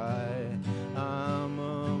she'd cry. I'm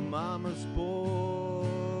a mama's boy,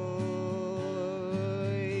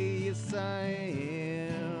 yes I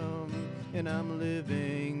am, and I'm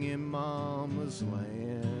living in mama's land.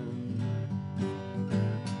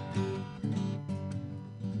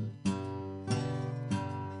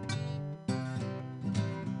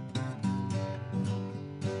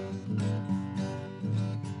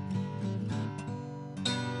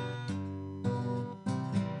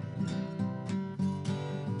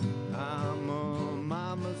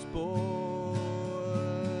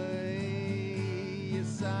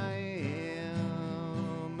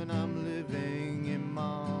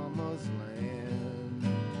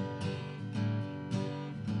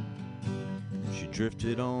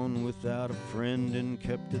 Drifted on without a friend and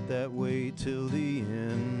kept it that way till the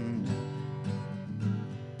end.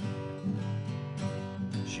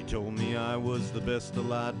 She told me I was the best of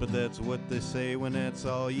lot, but that's what they say when that's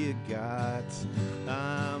all you got.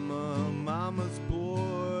 I'm a mama's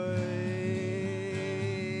boy,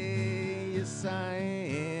 yes I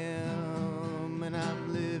am, and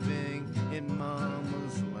I'm living in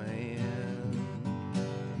mama's land.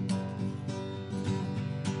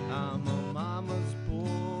 I'm a mama's boy,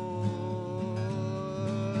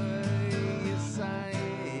 yes I am.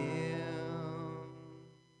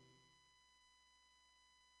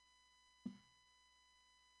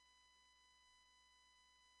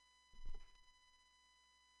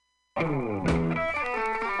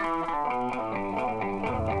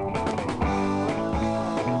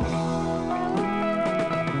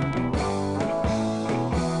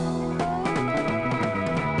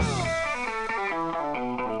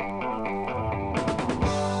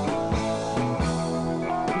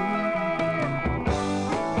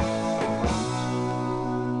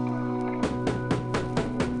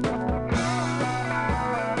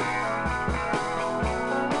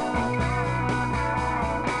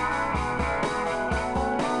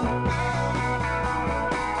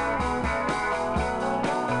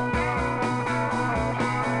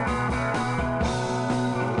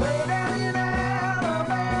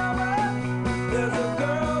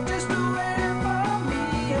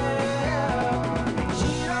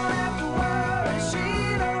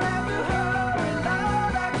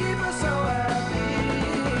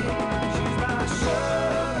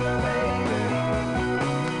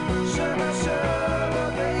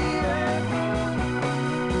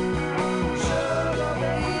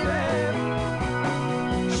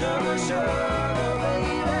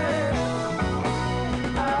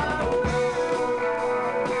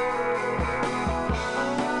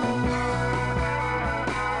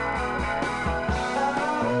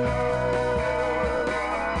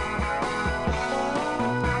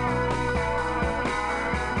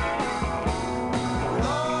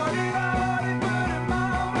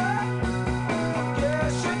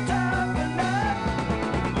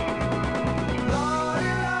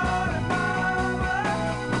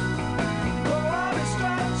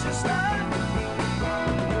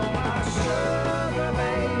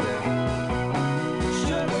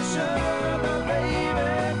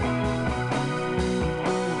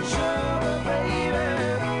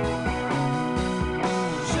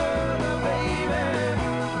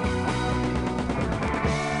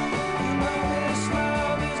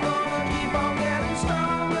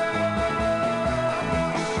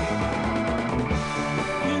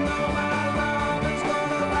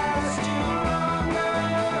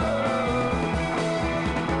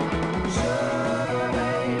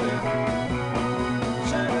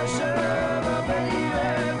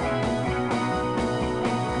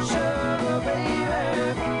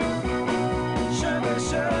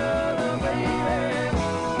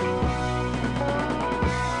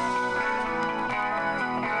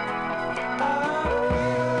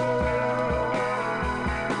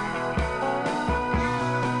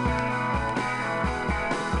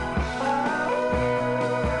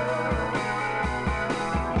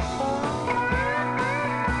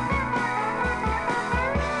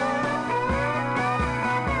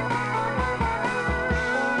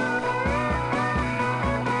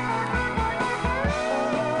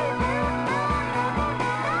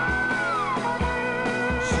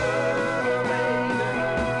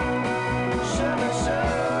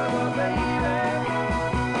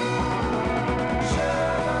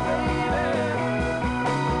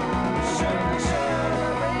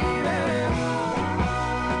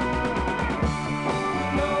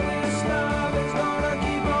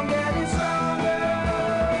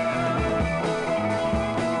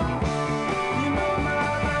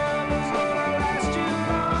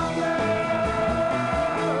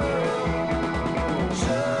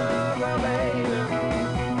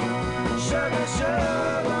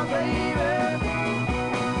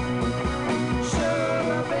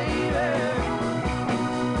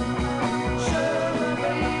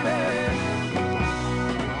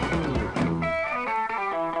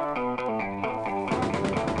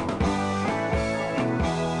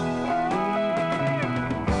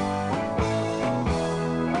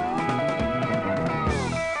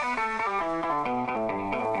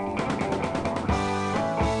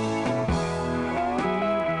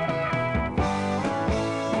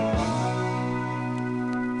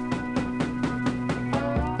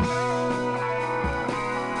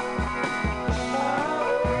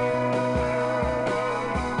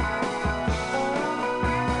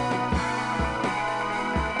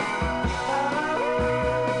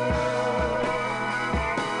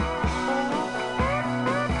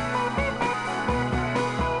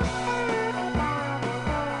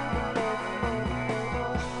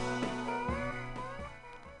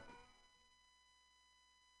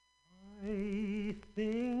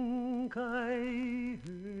 think I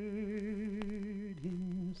heard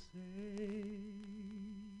him say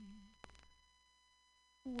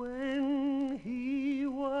when he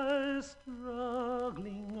was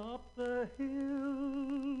struggling up the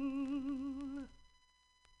hill,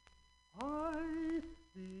 I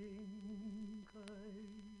think I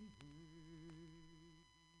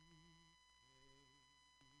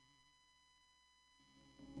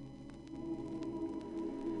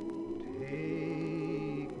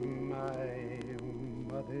take my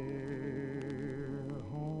mother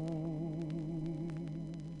home,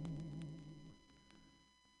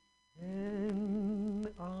 and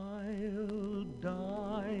I'll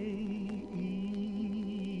die easy.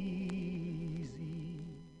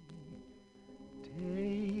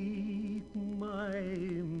 Take my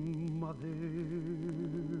mother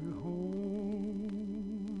home,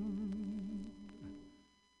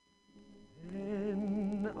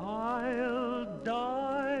 and I'll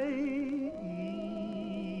die easy.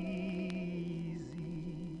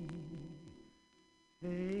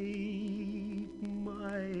 Take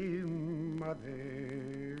my mother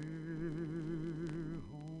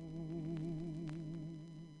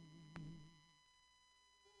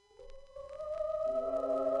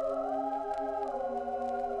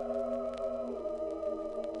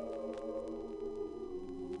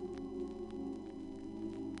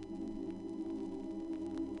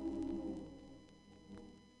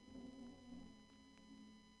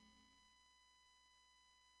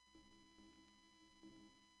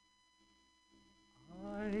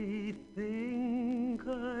I think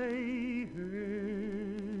I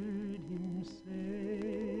heard him say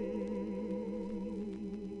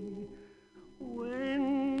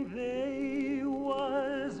when they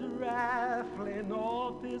was raffling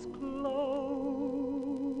off his clothes,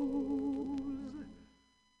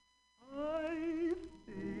 I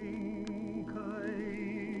think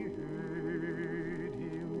I heard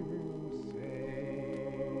him say,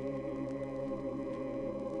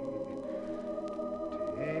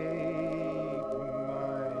 take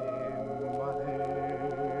my mother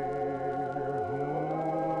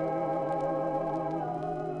home,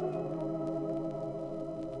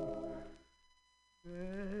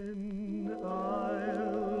 and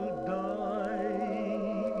I'll die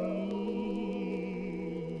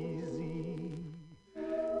easy.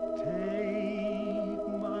 Take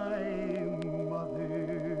my mother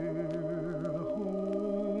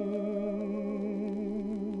home,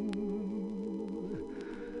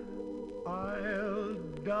 I'll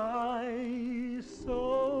die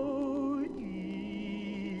so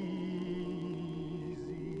easy.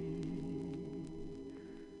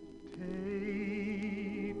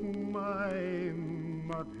 Take my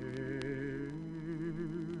mother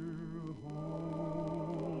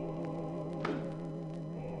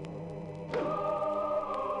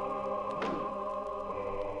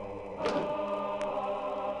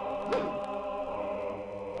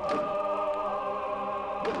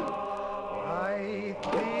I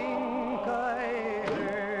think I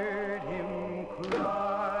heard him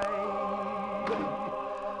cry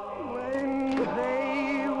when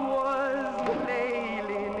they was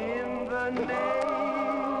nailing in the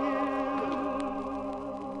nails.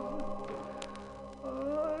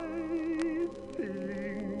 I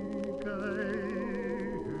think I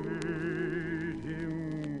heard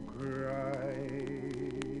him cry.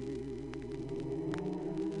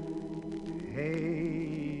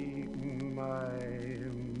 Take my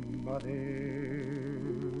mother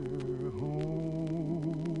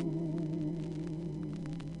home.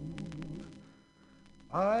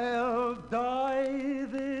 I'll die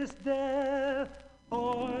this death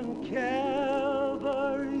on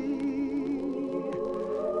Calvary.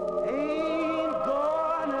 Ain't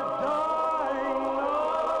gonna die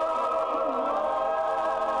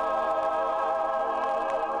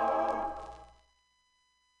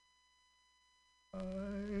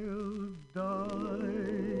I'll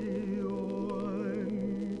die on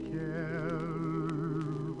Calvary.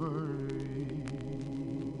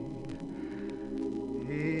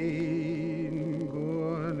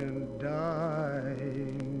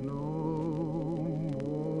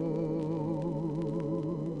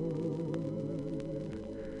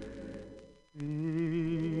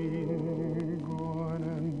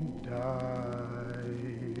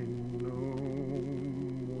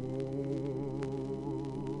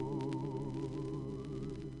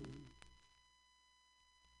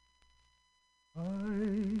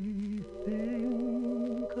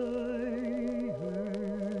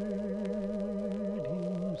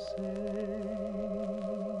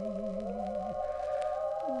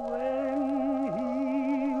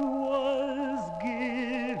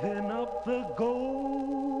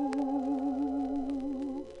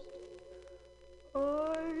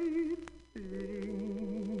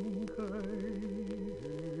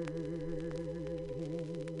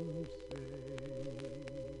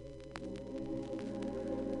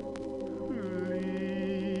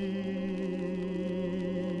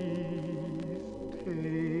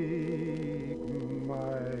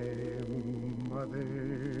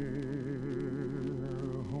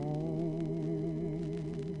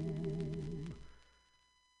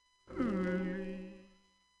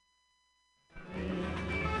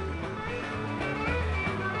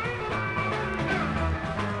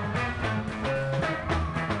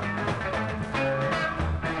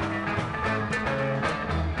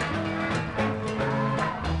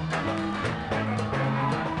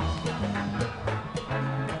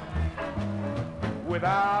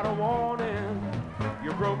 Without a warning,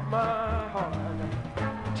 you broke my heart.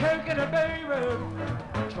 Taking it, baby,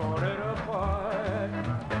 torn it apart.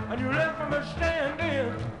 And you left me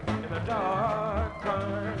standing in the dark,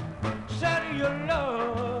 crying. Said your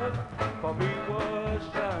love for me was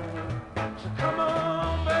dying. So come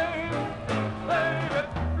on, baby, baby,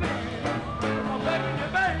 please. I'm begging you,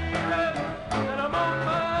 baby, that I'm on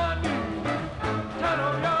my knees. Turn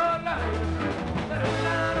on your light, let it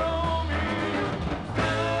shine on me.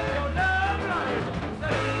 Turn on your love light,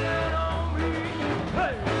 let it shine on me.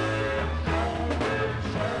 Hey, shine,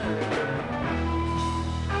 shine.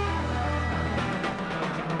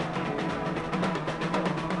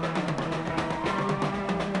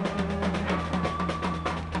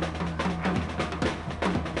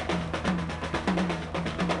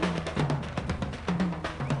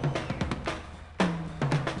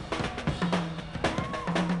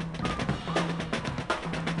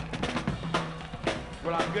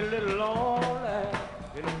 Well, I get a little lonely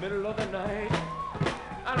in the middle of the night,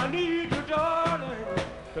 and I need you, darling,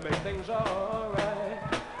 to make things alright.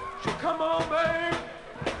 So come on, baby,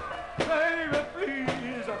 baby,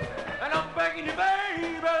 please. And I'm begging you,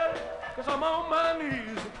 baby, 'cause I'm on my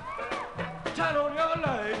knees. Turn on your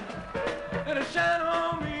light, let it shine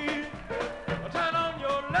on me. Turn on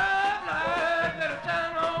your love light, let it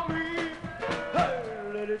shine on me. Hey,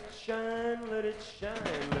 let it shine, let it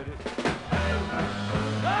shine, let it shine.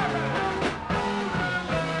 All right.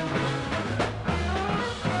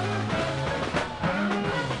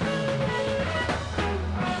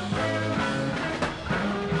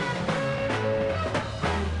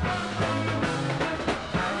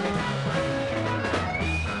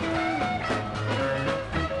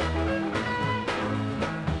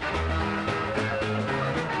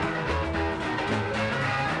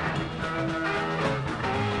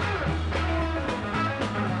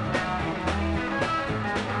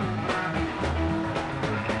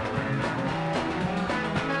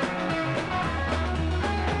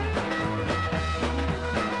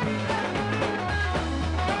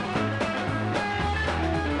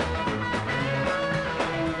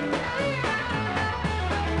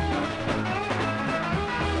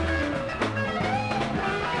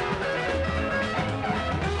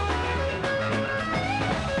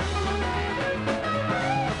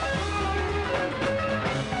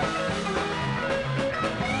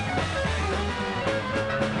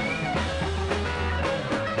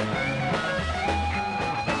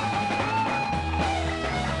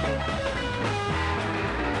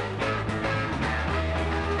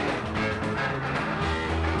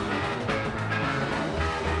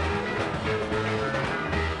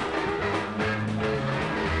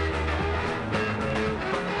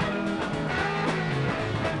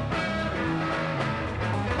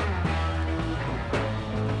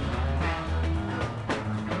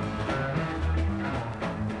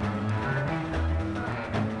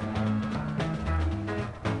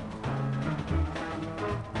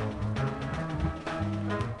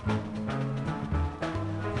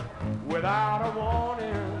 Without a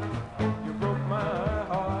warning, you broke my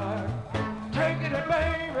heart. Taking it,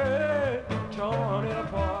 baby, torn it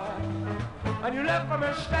apart. And you left me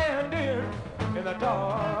standing in the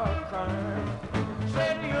dark, crying.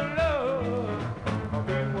 Said your love for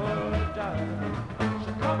me was dying.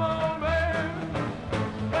 So come on, baby,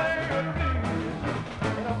 baby, please.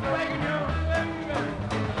 And I'm begging you, baby,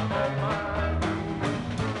 I'm on my knees.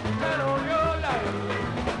 Turn on your light,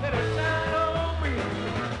 let it shine on me.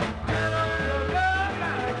 Turn on your love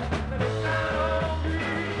light, let it shine on me.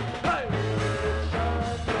 Hey, let it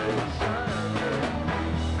shine, let it shine.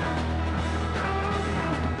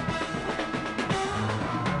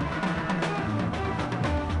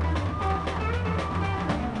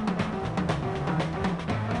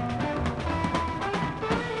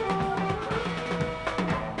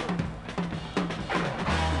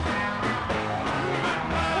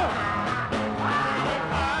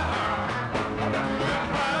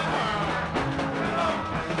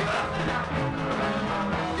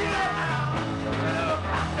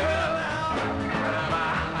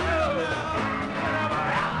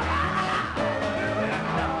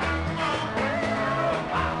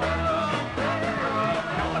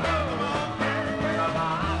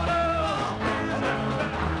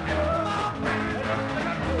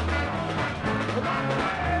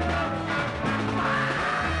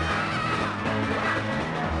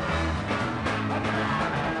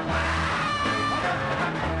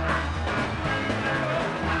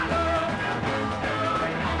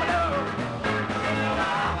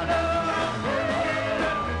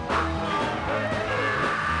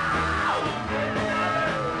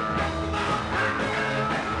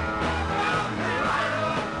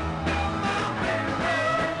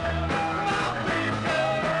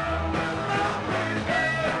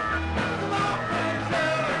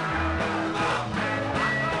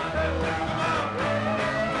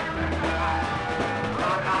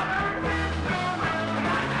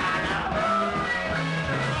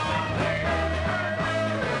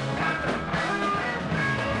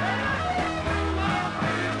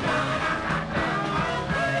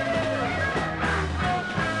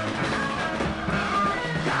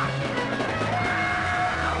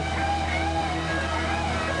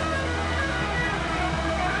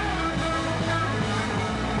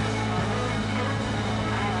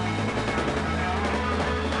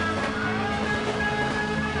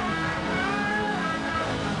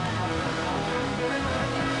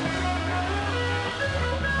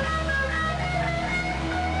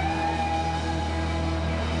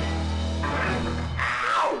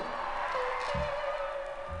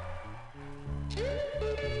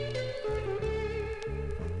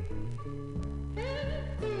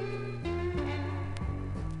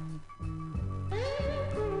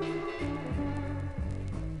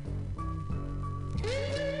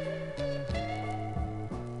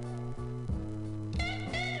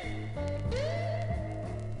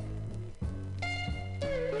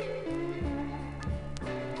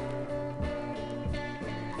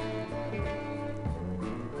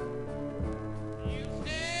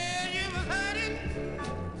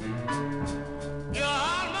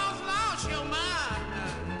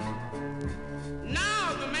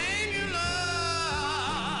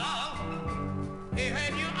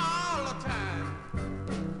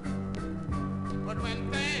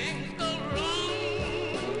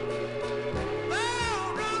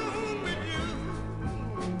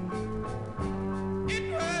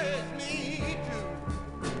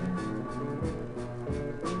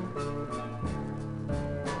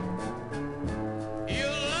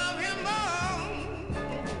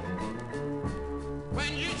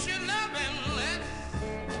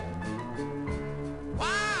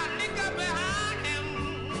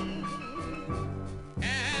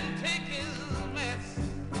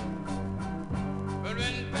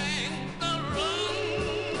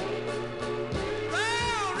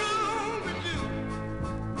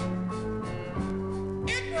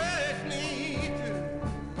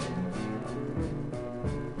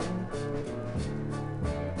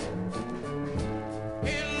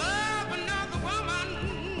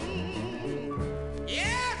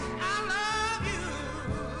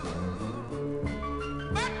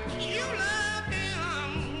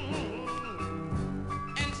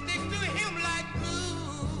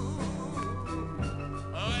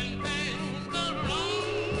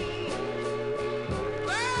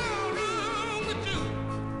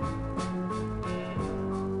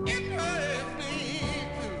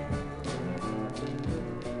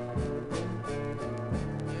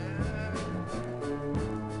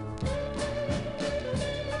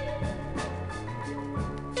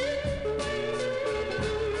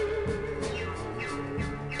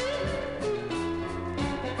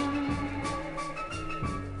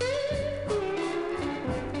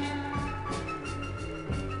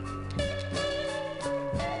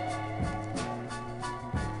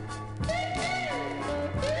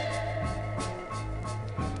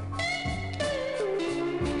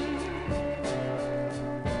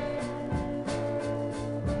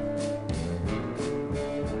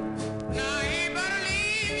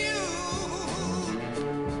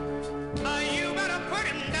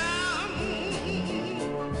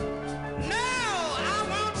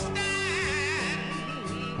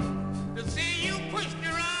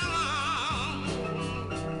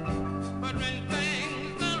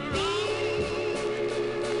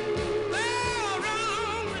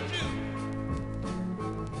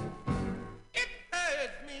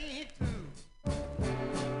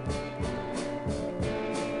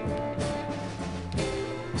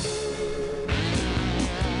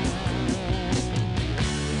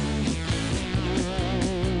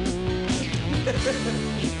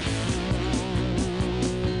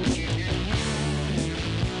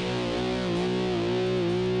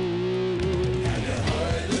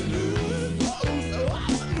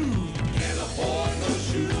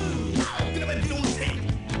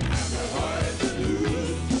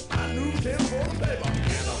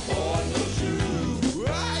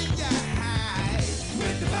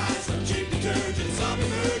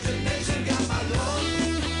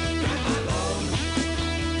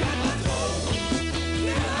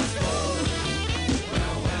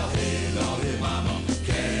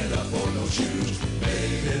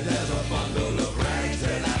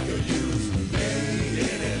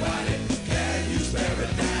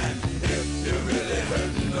 If you're really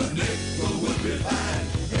hurting, a nickel would be fine.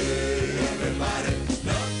 Hey, everybody.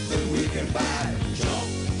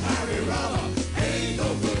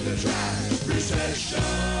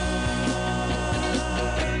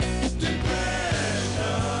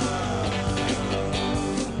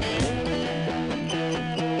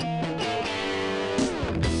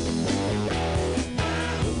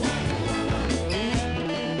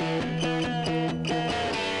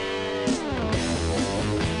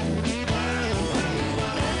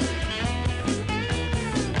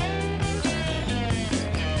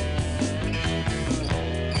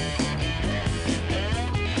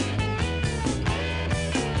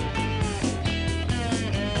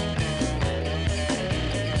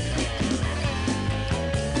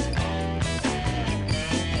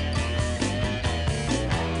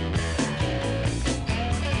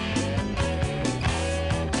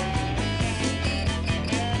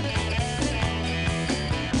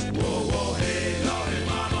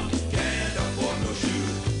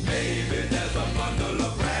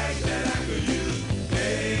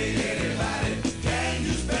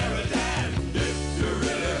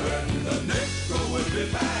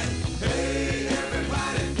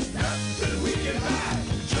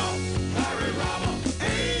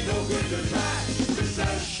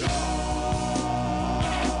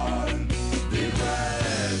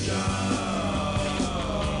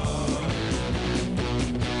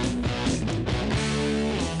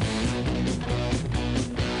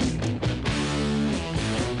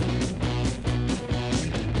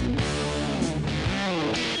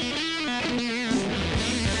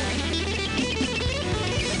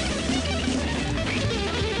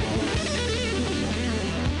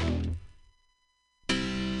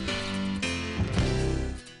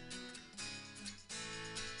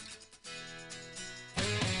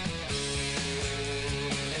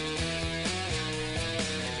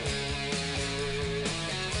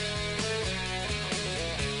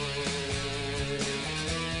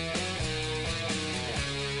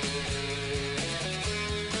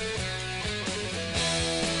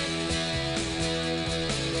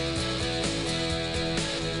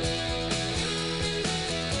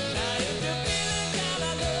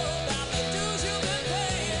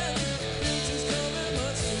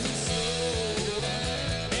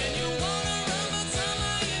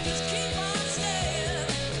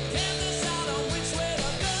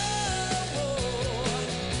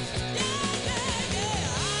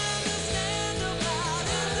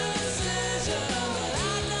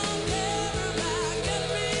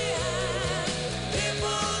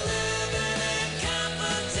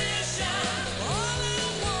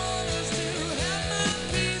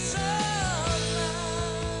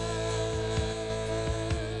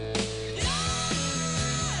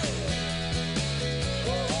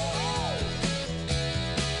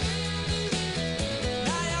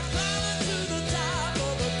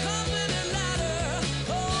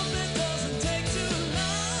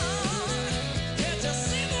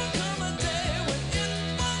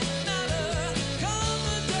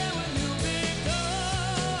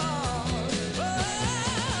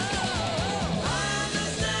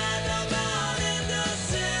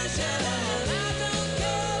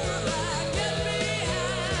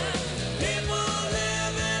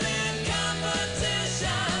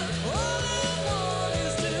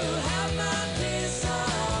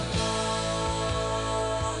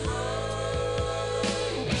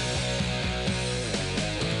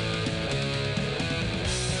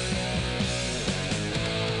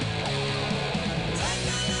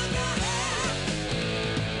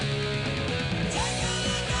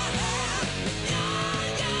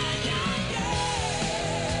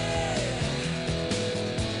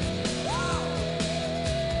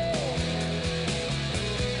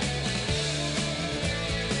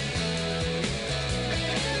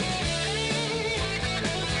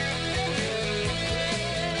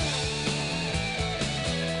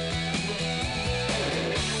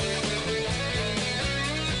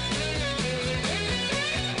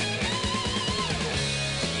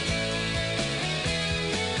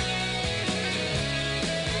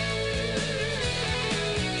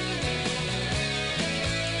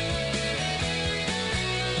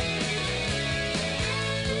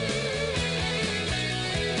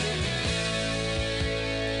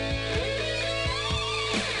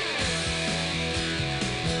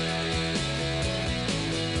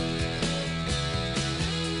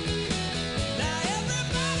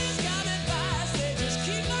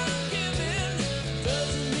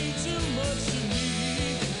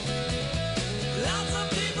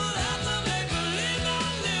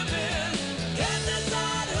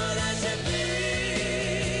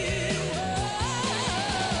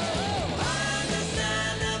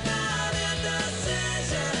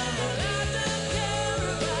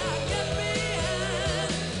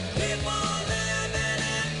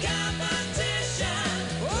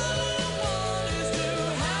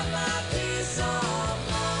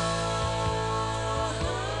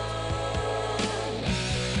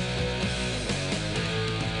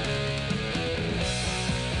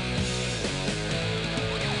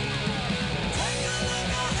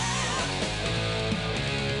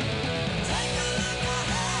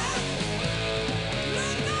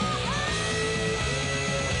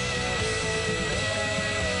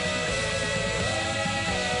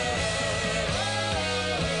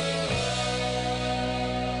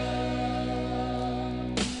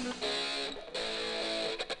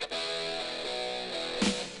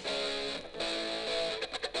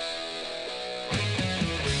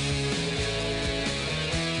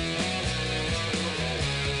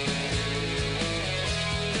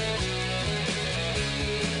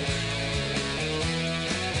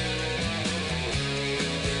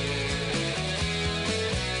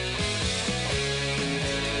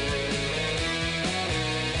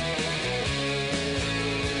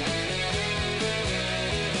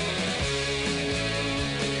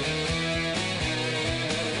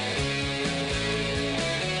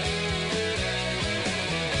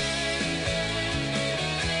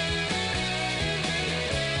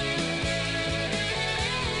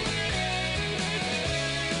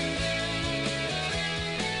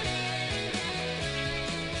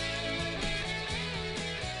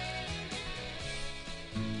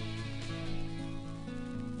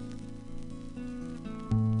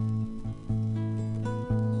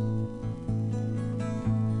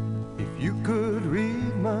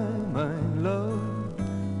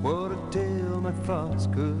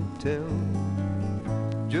 thoughts could tell,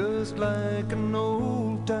 just like an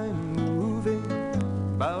old-time movie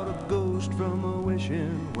about a ghost from a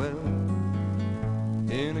wishing well,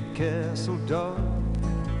 in a castle dark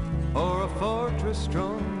or a fortress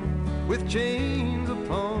strong with chains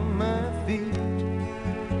upon my feet.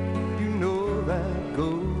 You know that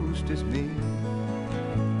ghost is me,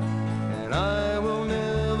 and I will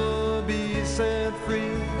never be set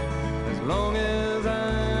free as long as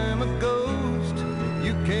I'm a ghost that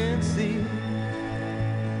you can't see.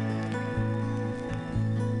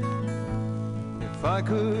 If I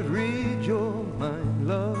could read your mind,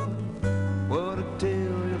 love, what a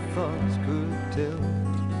tale your thoughts could tell,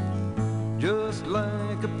 just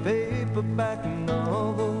like a paperback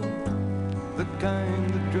novel, the kind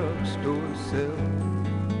the drugstores sell.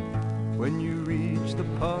 When you reach the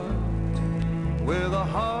part where the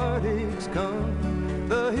heartaches come,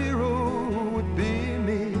 the hero would be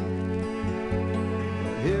me.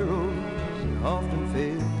 Heroes often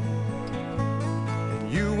fail,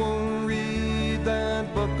 and you won't read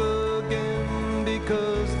that book again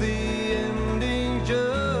because the ending's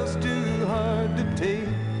just too hard to take.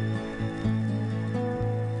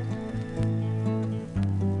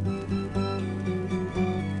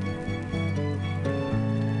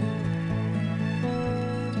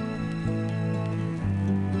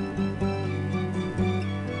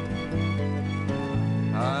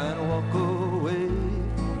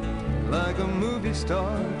 A movie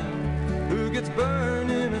star who gets burned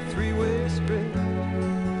in a three-way script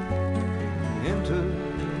into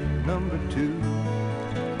number two,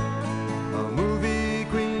 a movie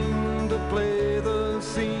queen to play the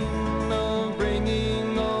scene of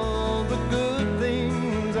bringing all the good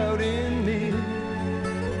things out in me.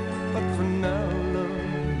 But for now,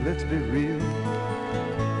 love, let's be real,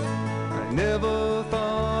 I never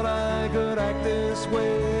thought I could act this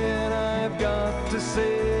way, and I've got to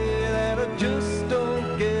say I just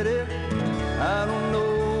don't get it. I don't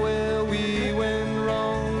know where we went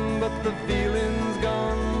wrong, but the feeling's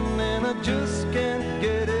gone and I just can't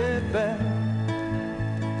get it back.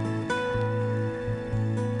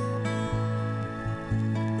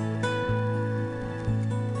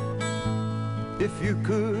 If you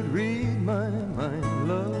could read my mind,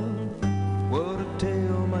 love, what a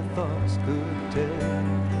tale my thoughts could tell,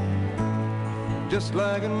 just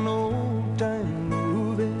like an old-time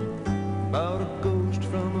movie about a ghost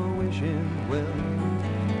from a wishing well,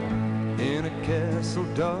 in a castle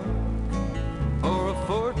dark or a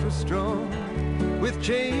fortress strong with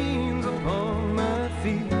chains upon my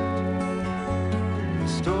feet. The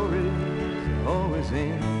stories always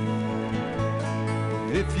end.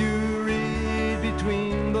 If you read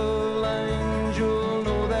between the lines, you'll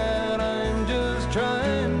know that I'm just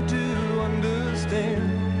trying to understand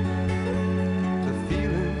the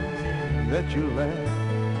feelings that you lack.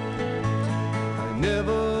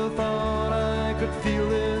 Never thought I could feel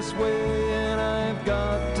this way, and I've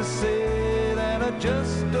got to say that I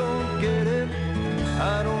just don't get it.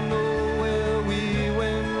 I don't know where we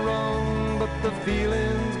went wrong, but the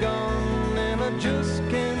feeling's gone and I just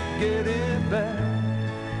can't get it back.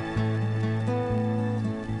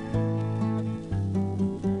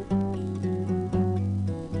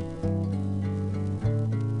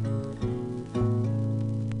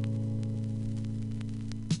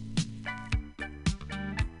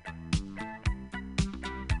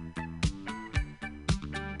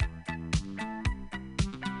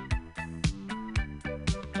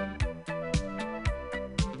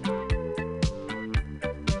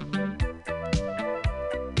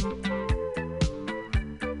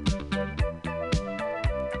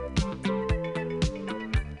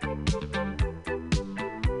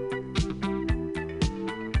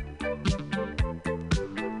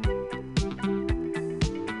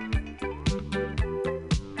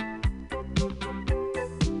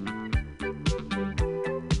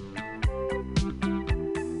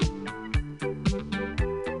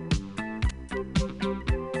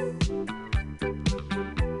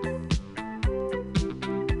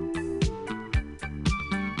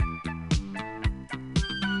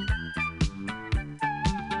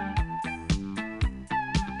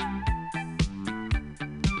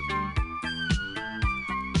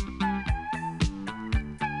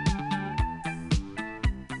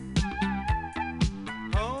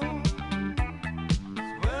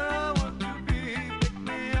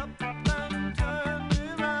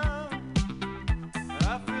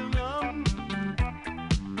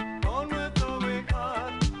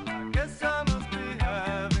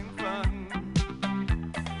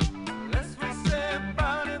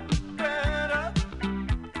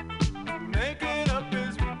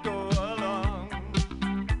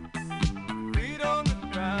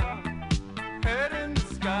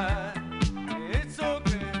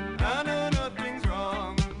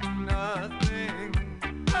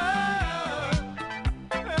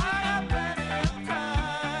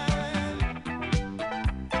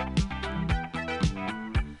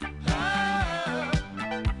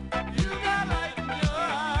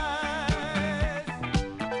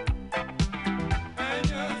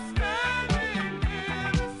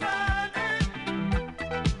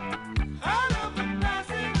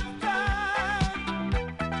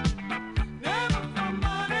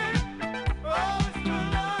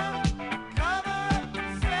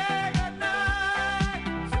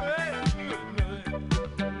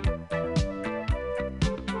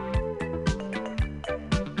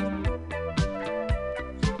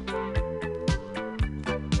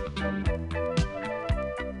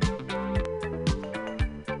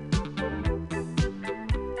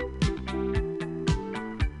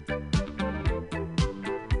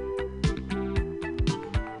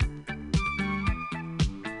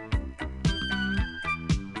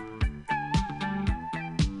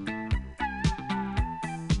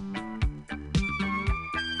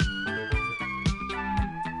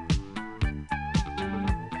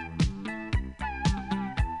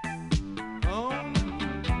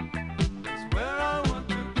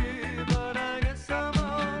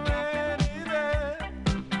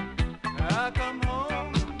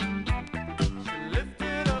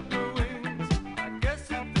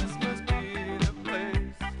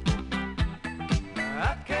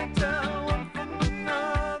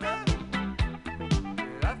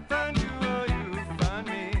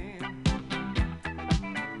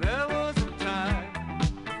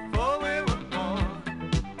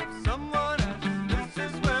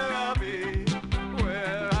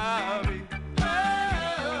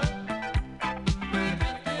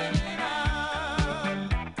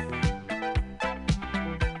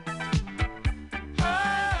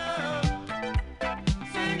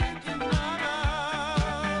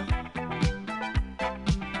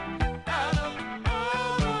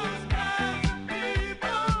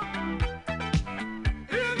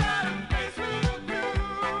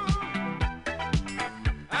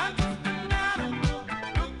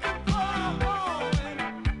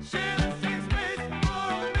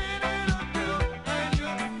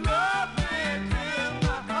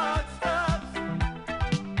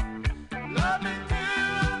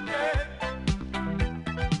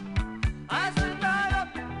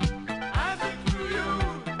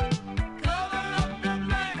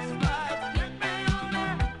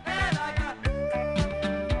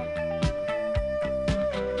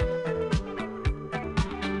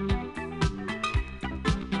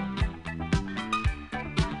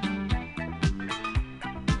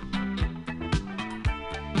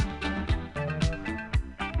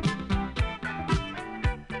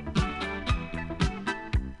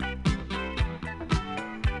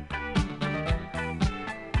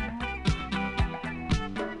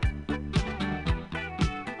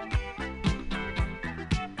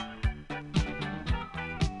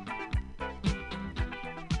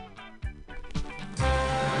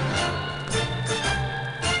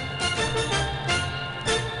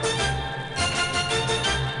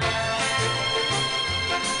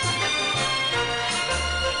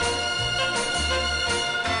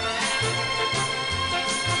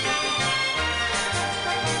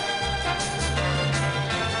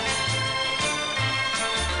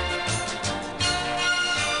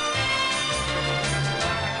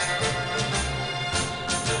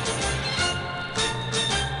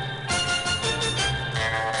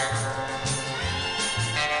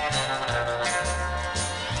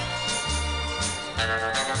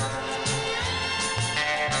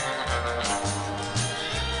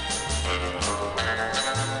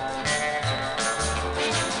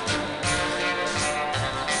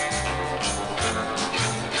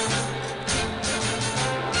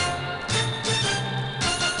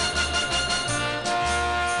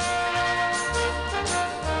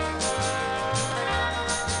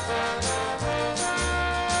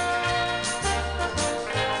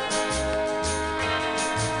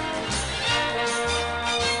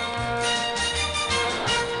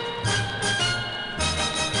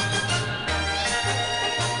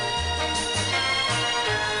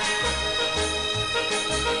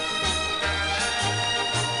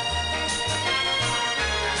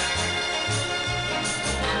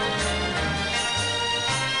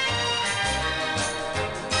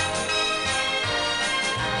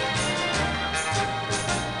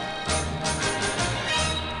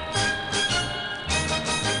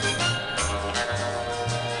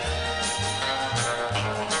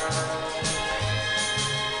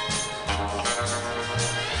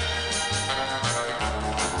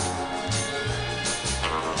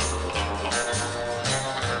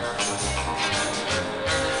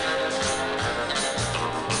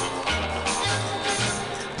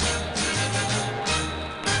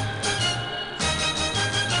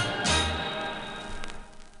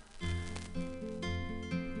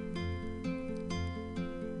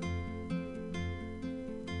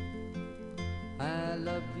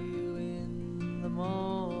 loved you in the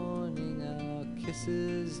morning, our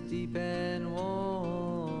kisses deep and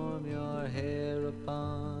warm, your hair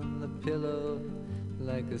upon the pillow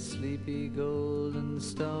like a sleepy golden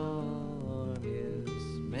storm. Yes,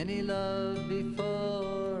 many love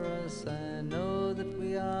before us, I know that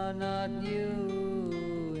we are not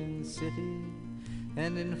new. In city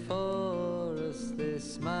and in forest they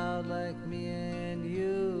smiled like me and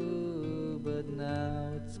you, but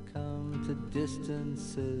now it's come to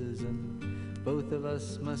distances and both of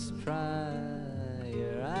us must try.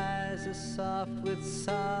 Your eyes are soft with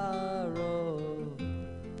sorrow.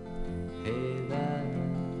 Hey,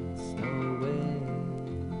 that's no way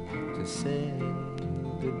to say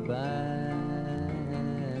goodbye.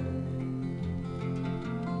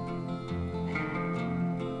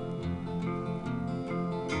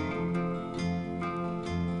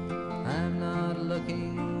 I'm not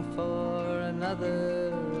looking for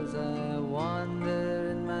another as I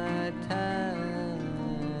wander in my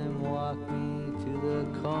time. Walk me to the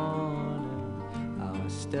corner, our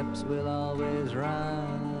steps will always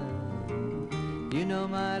rhyme. You know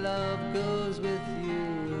my love goes with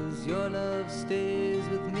you as your love stays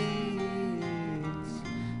with me. It's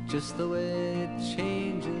just the way it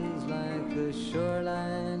changes like the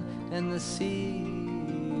shoreline and the sea.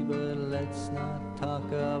 But let's not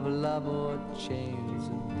talk of love or chains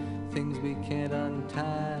and things we can't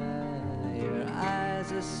untie. Your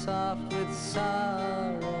eyes are soft with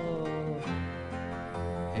sorrow.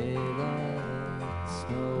 Hey, that's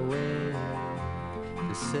no way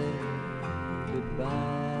to say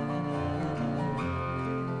goodbye.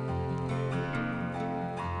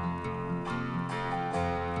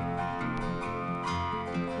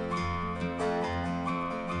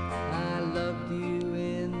 I loved you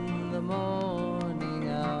in the morning,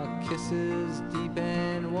 our kisses deep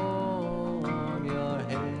and warm, your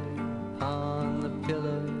head on the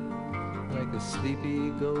pillow like a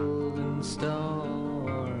sleepy golden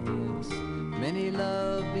storm. Yes, many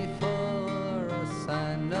love before us,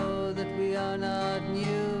 I know that we are not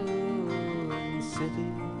new. In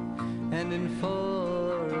city and in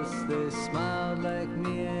forest they smiled like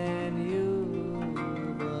me and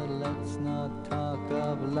you, but let's not talk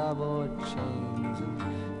of love or chains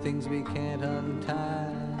and things we can't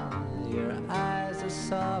untie. Your eyes are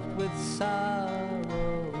soft with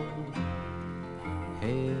sorrow.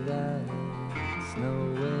 Hey, that's no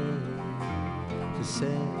way to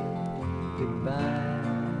say goodbye.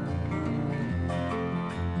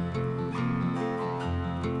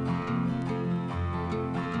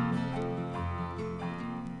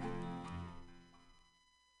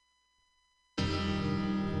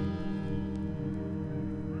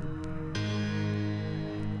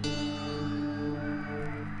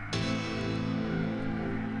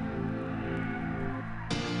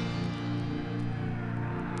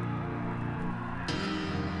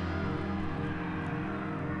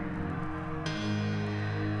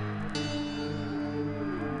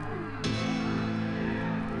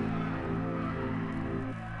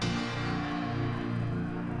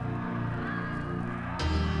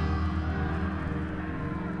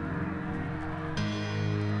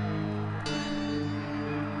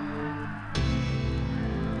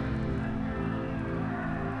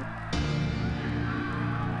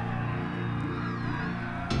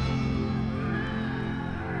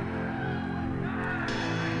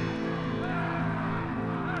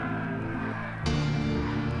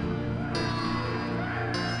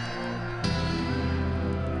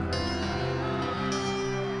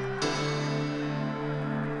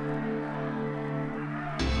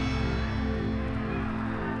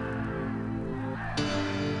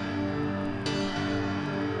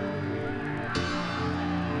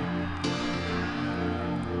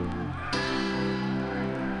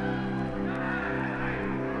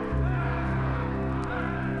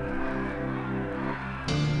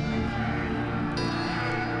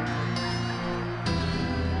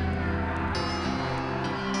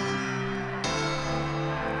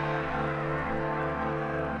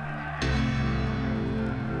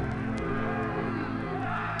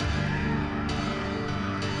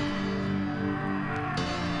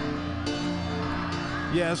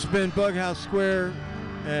 Yeah, it's been BughouseSquare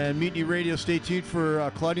and Mutiny Radio. Stay tuned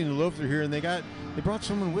for Claudia and the Loaf. They're here, and they brought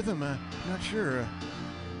someone with them. I'm not sure.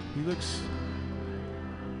 He looks.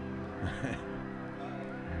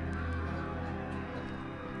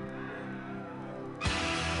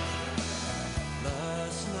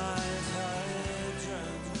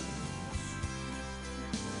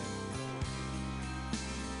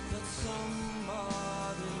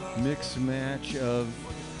 Mix match of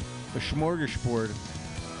a smorgasbord.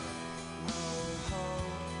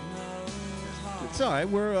 It's all right.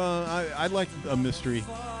 I like a mystery.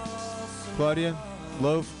 Claudia,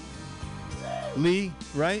 Loaf, Lee,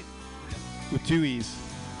 right? With 2 E's.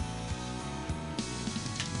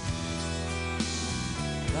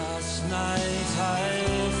 Last night I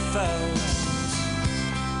felt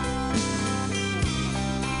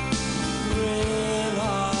real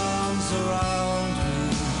arms around me.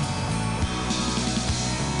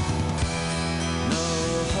 No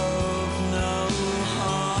hope, no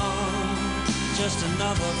harm, just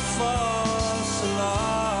another false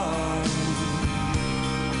alarm.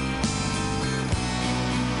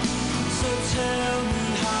 So tell me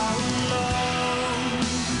how long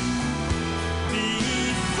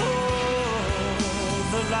before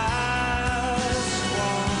the last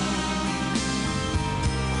one,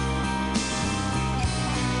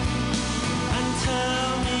 and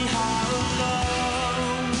tell me how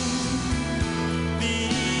long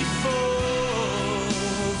before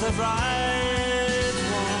the right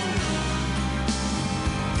one.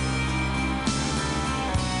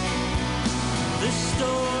 This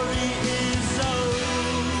story is old,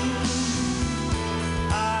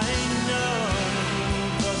 I know,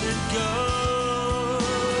 but it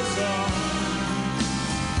goes on.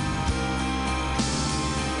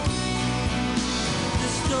 The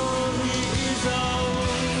story is old,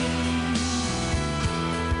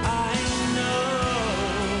 I know,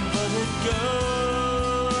 but it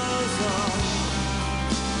goes on.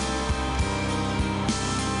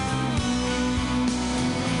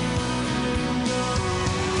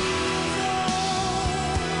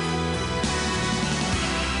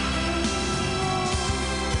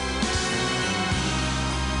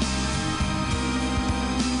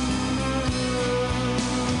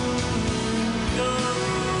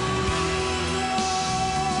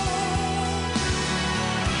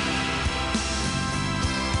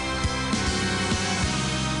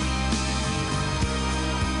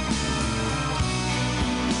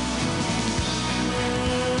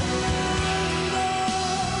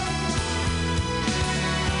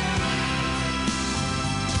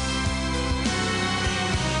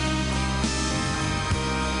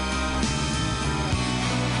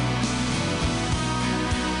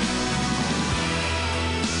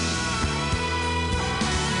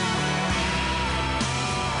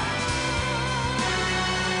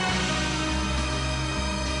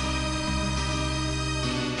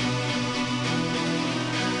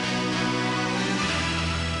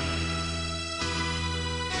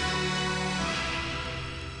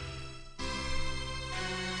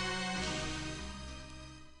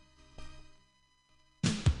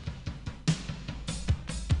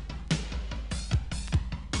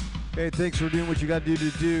 Hey, thanks for doing what you got to do.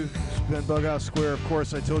 It's been BughouseSquare. Of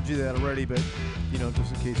course, I told you that already, but, you know,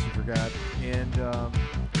 just in case you forgot. And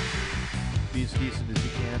be as decent as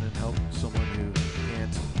you can and help someone who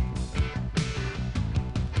can't.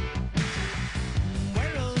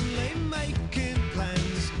 We're only making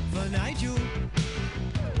plans for Nigel.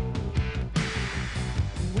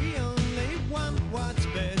 We only want what's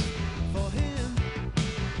best for him.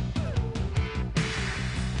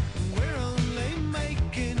 We're only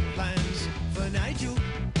making plans for Nigel.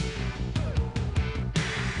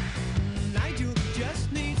 Nigel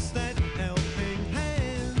just needs that helping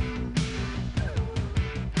hand.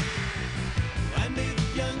 And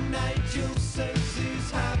if young Nigel says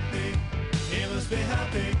he's happy, he must be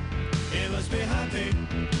happy, he must be happy,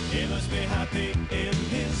 he must be happy in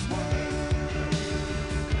his world.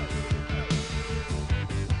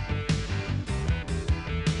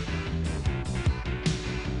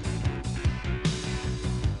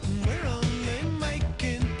 We're only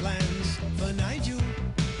making plans for Nigel.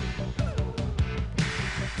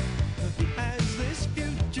 He has this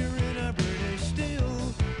future in a British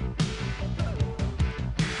steel.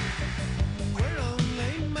 We're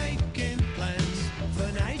only making plans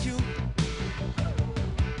for Nigel.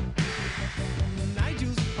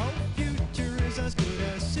 Nigel's whole future is as good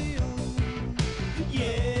as sealed. Yeah,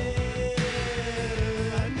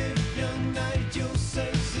 and if young Nigel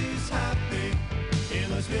says he's happy, he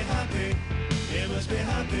must be happy, he must be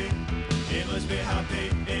happy, he must be happy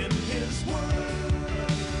in his world.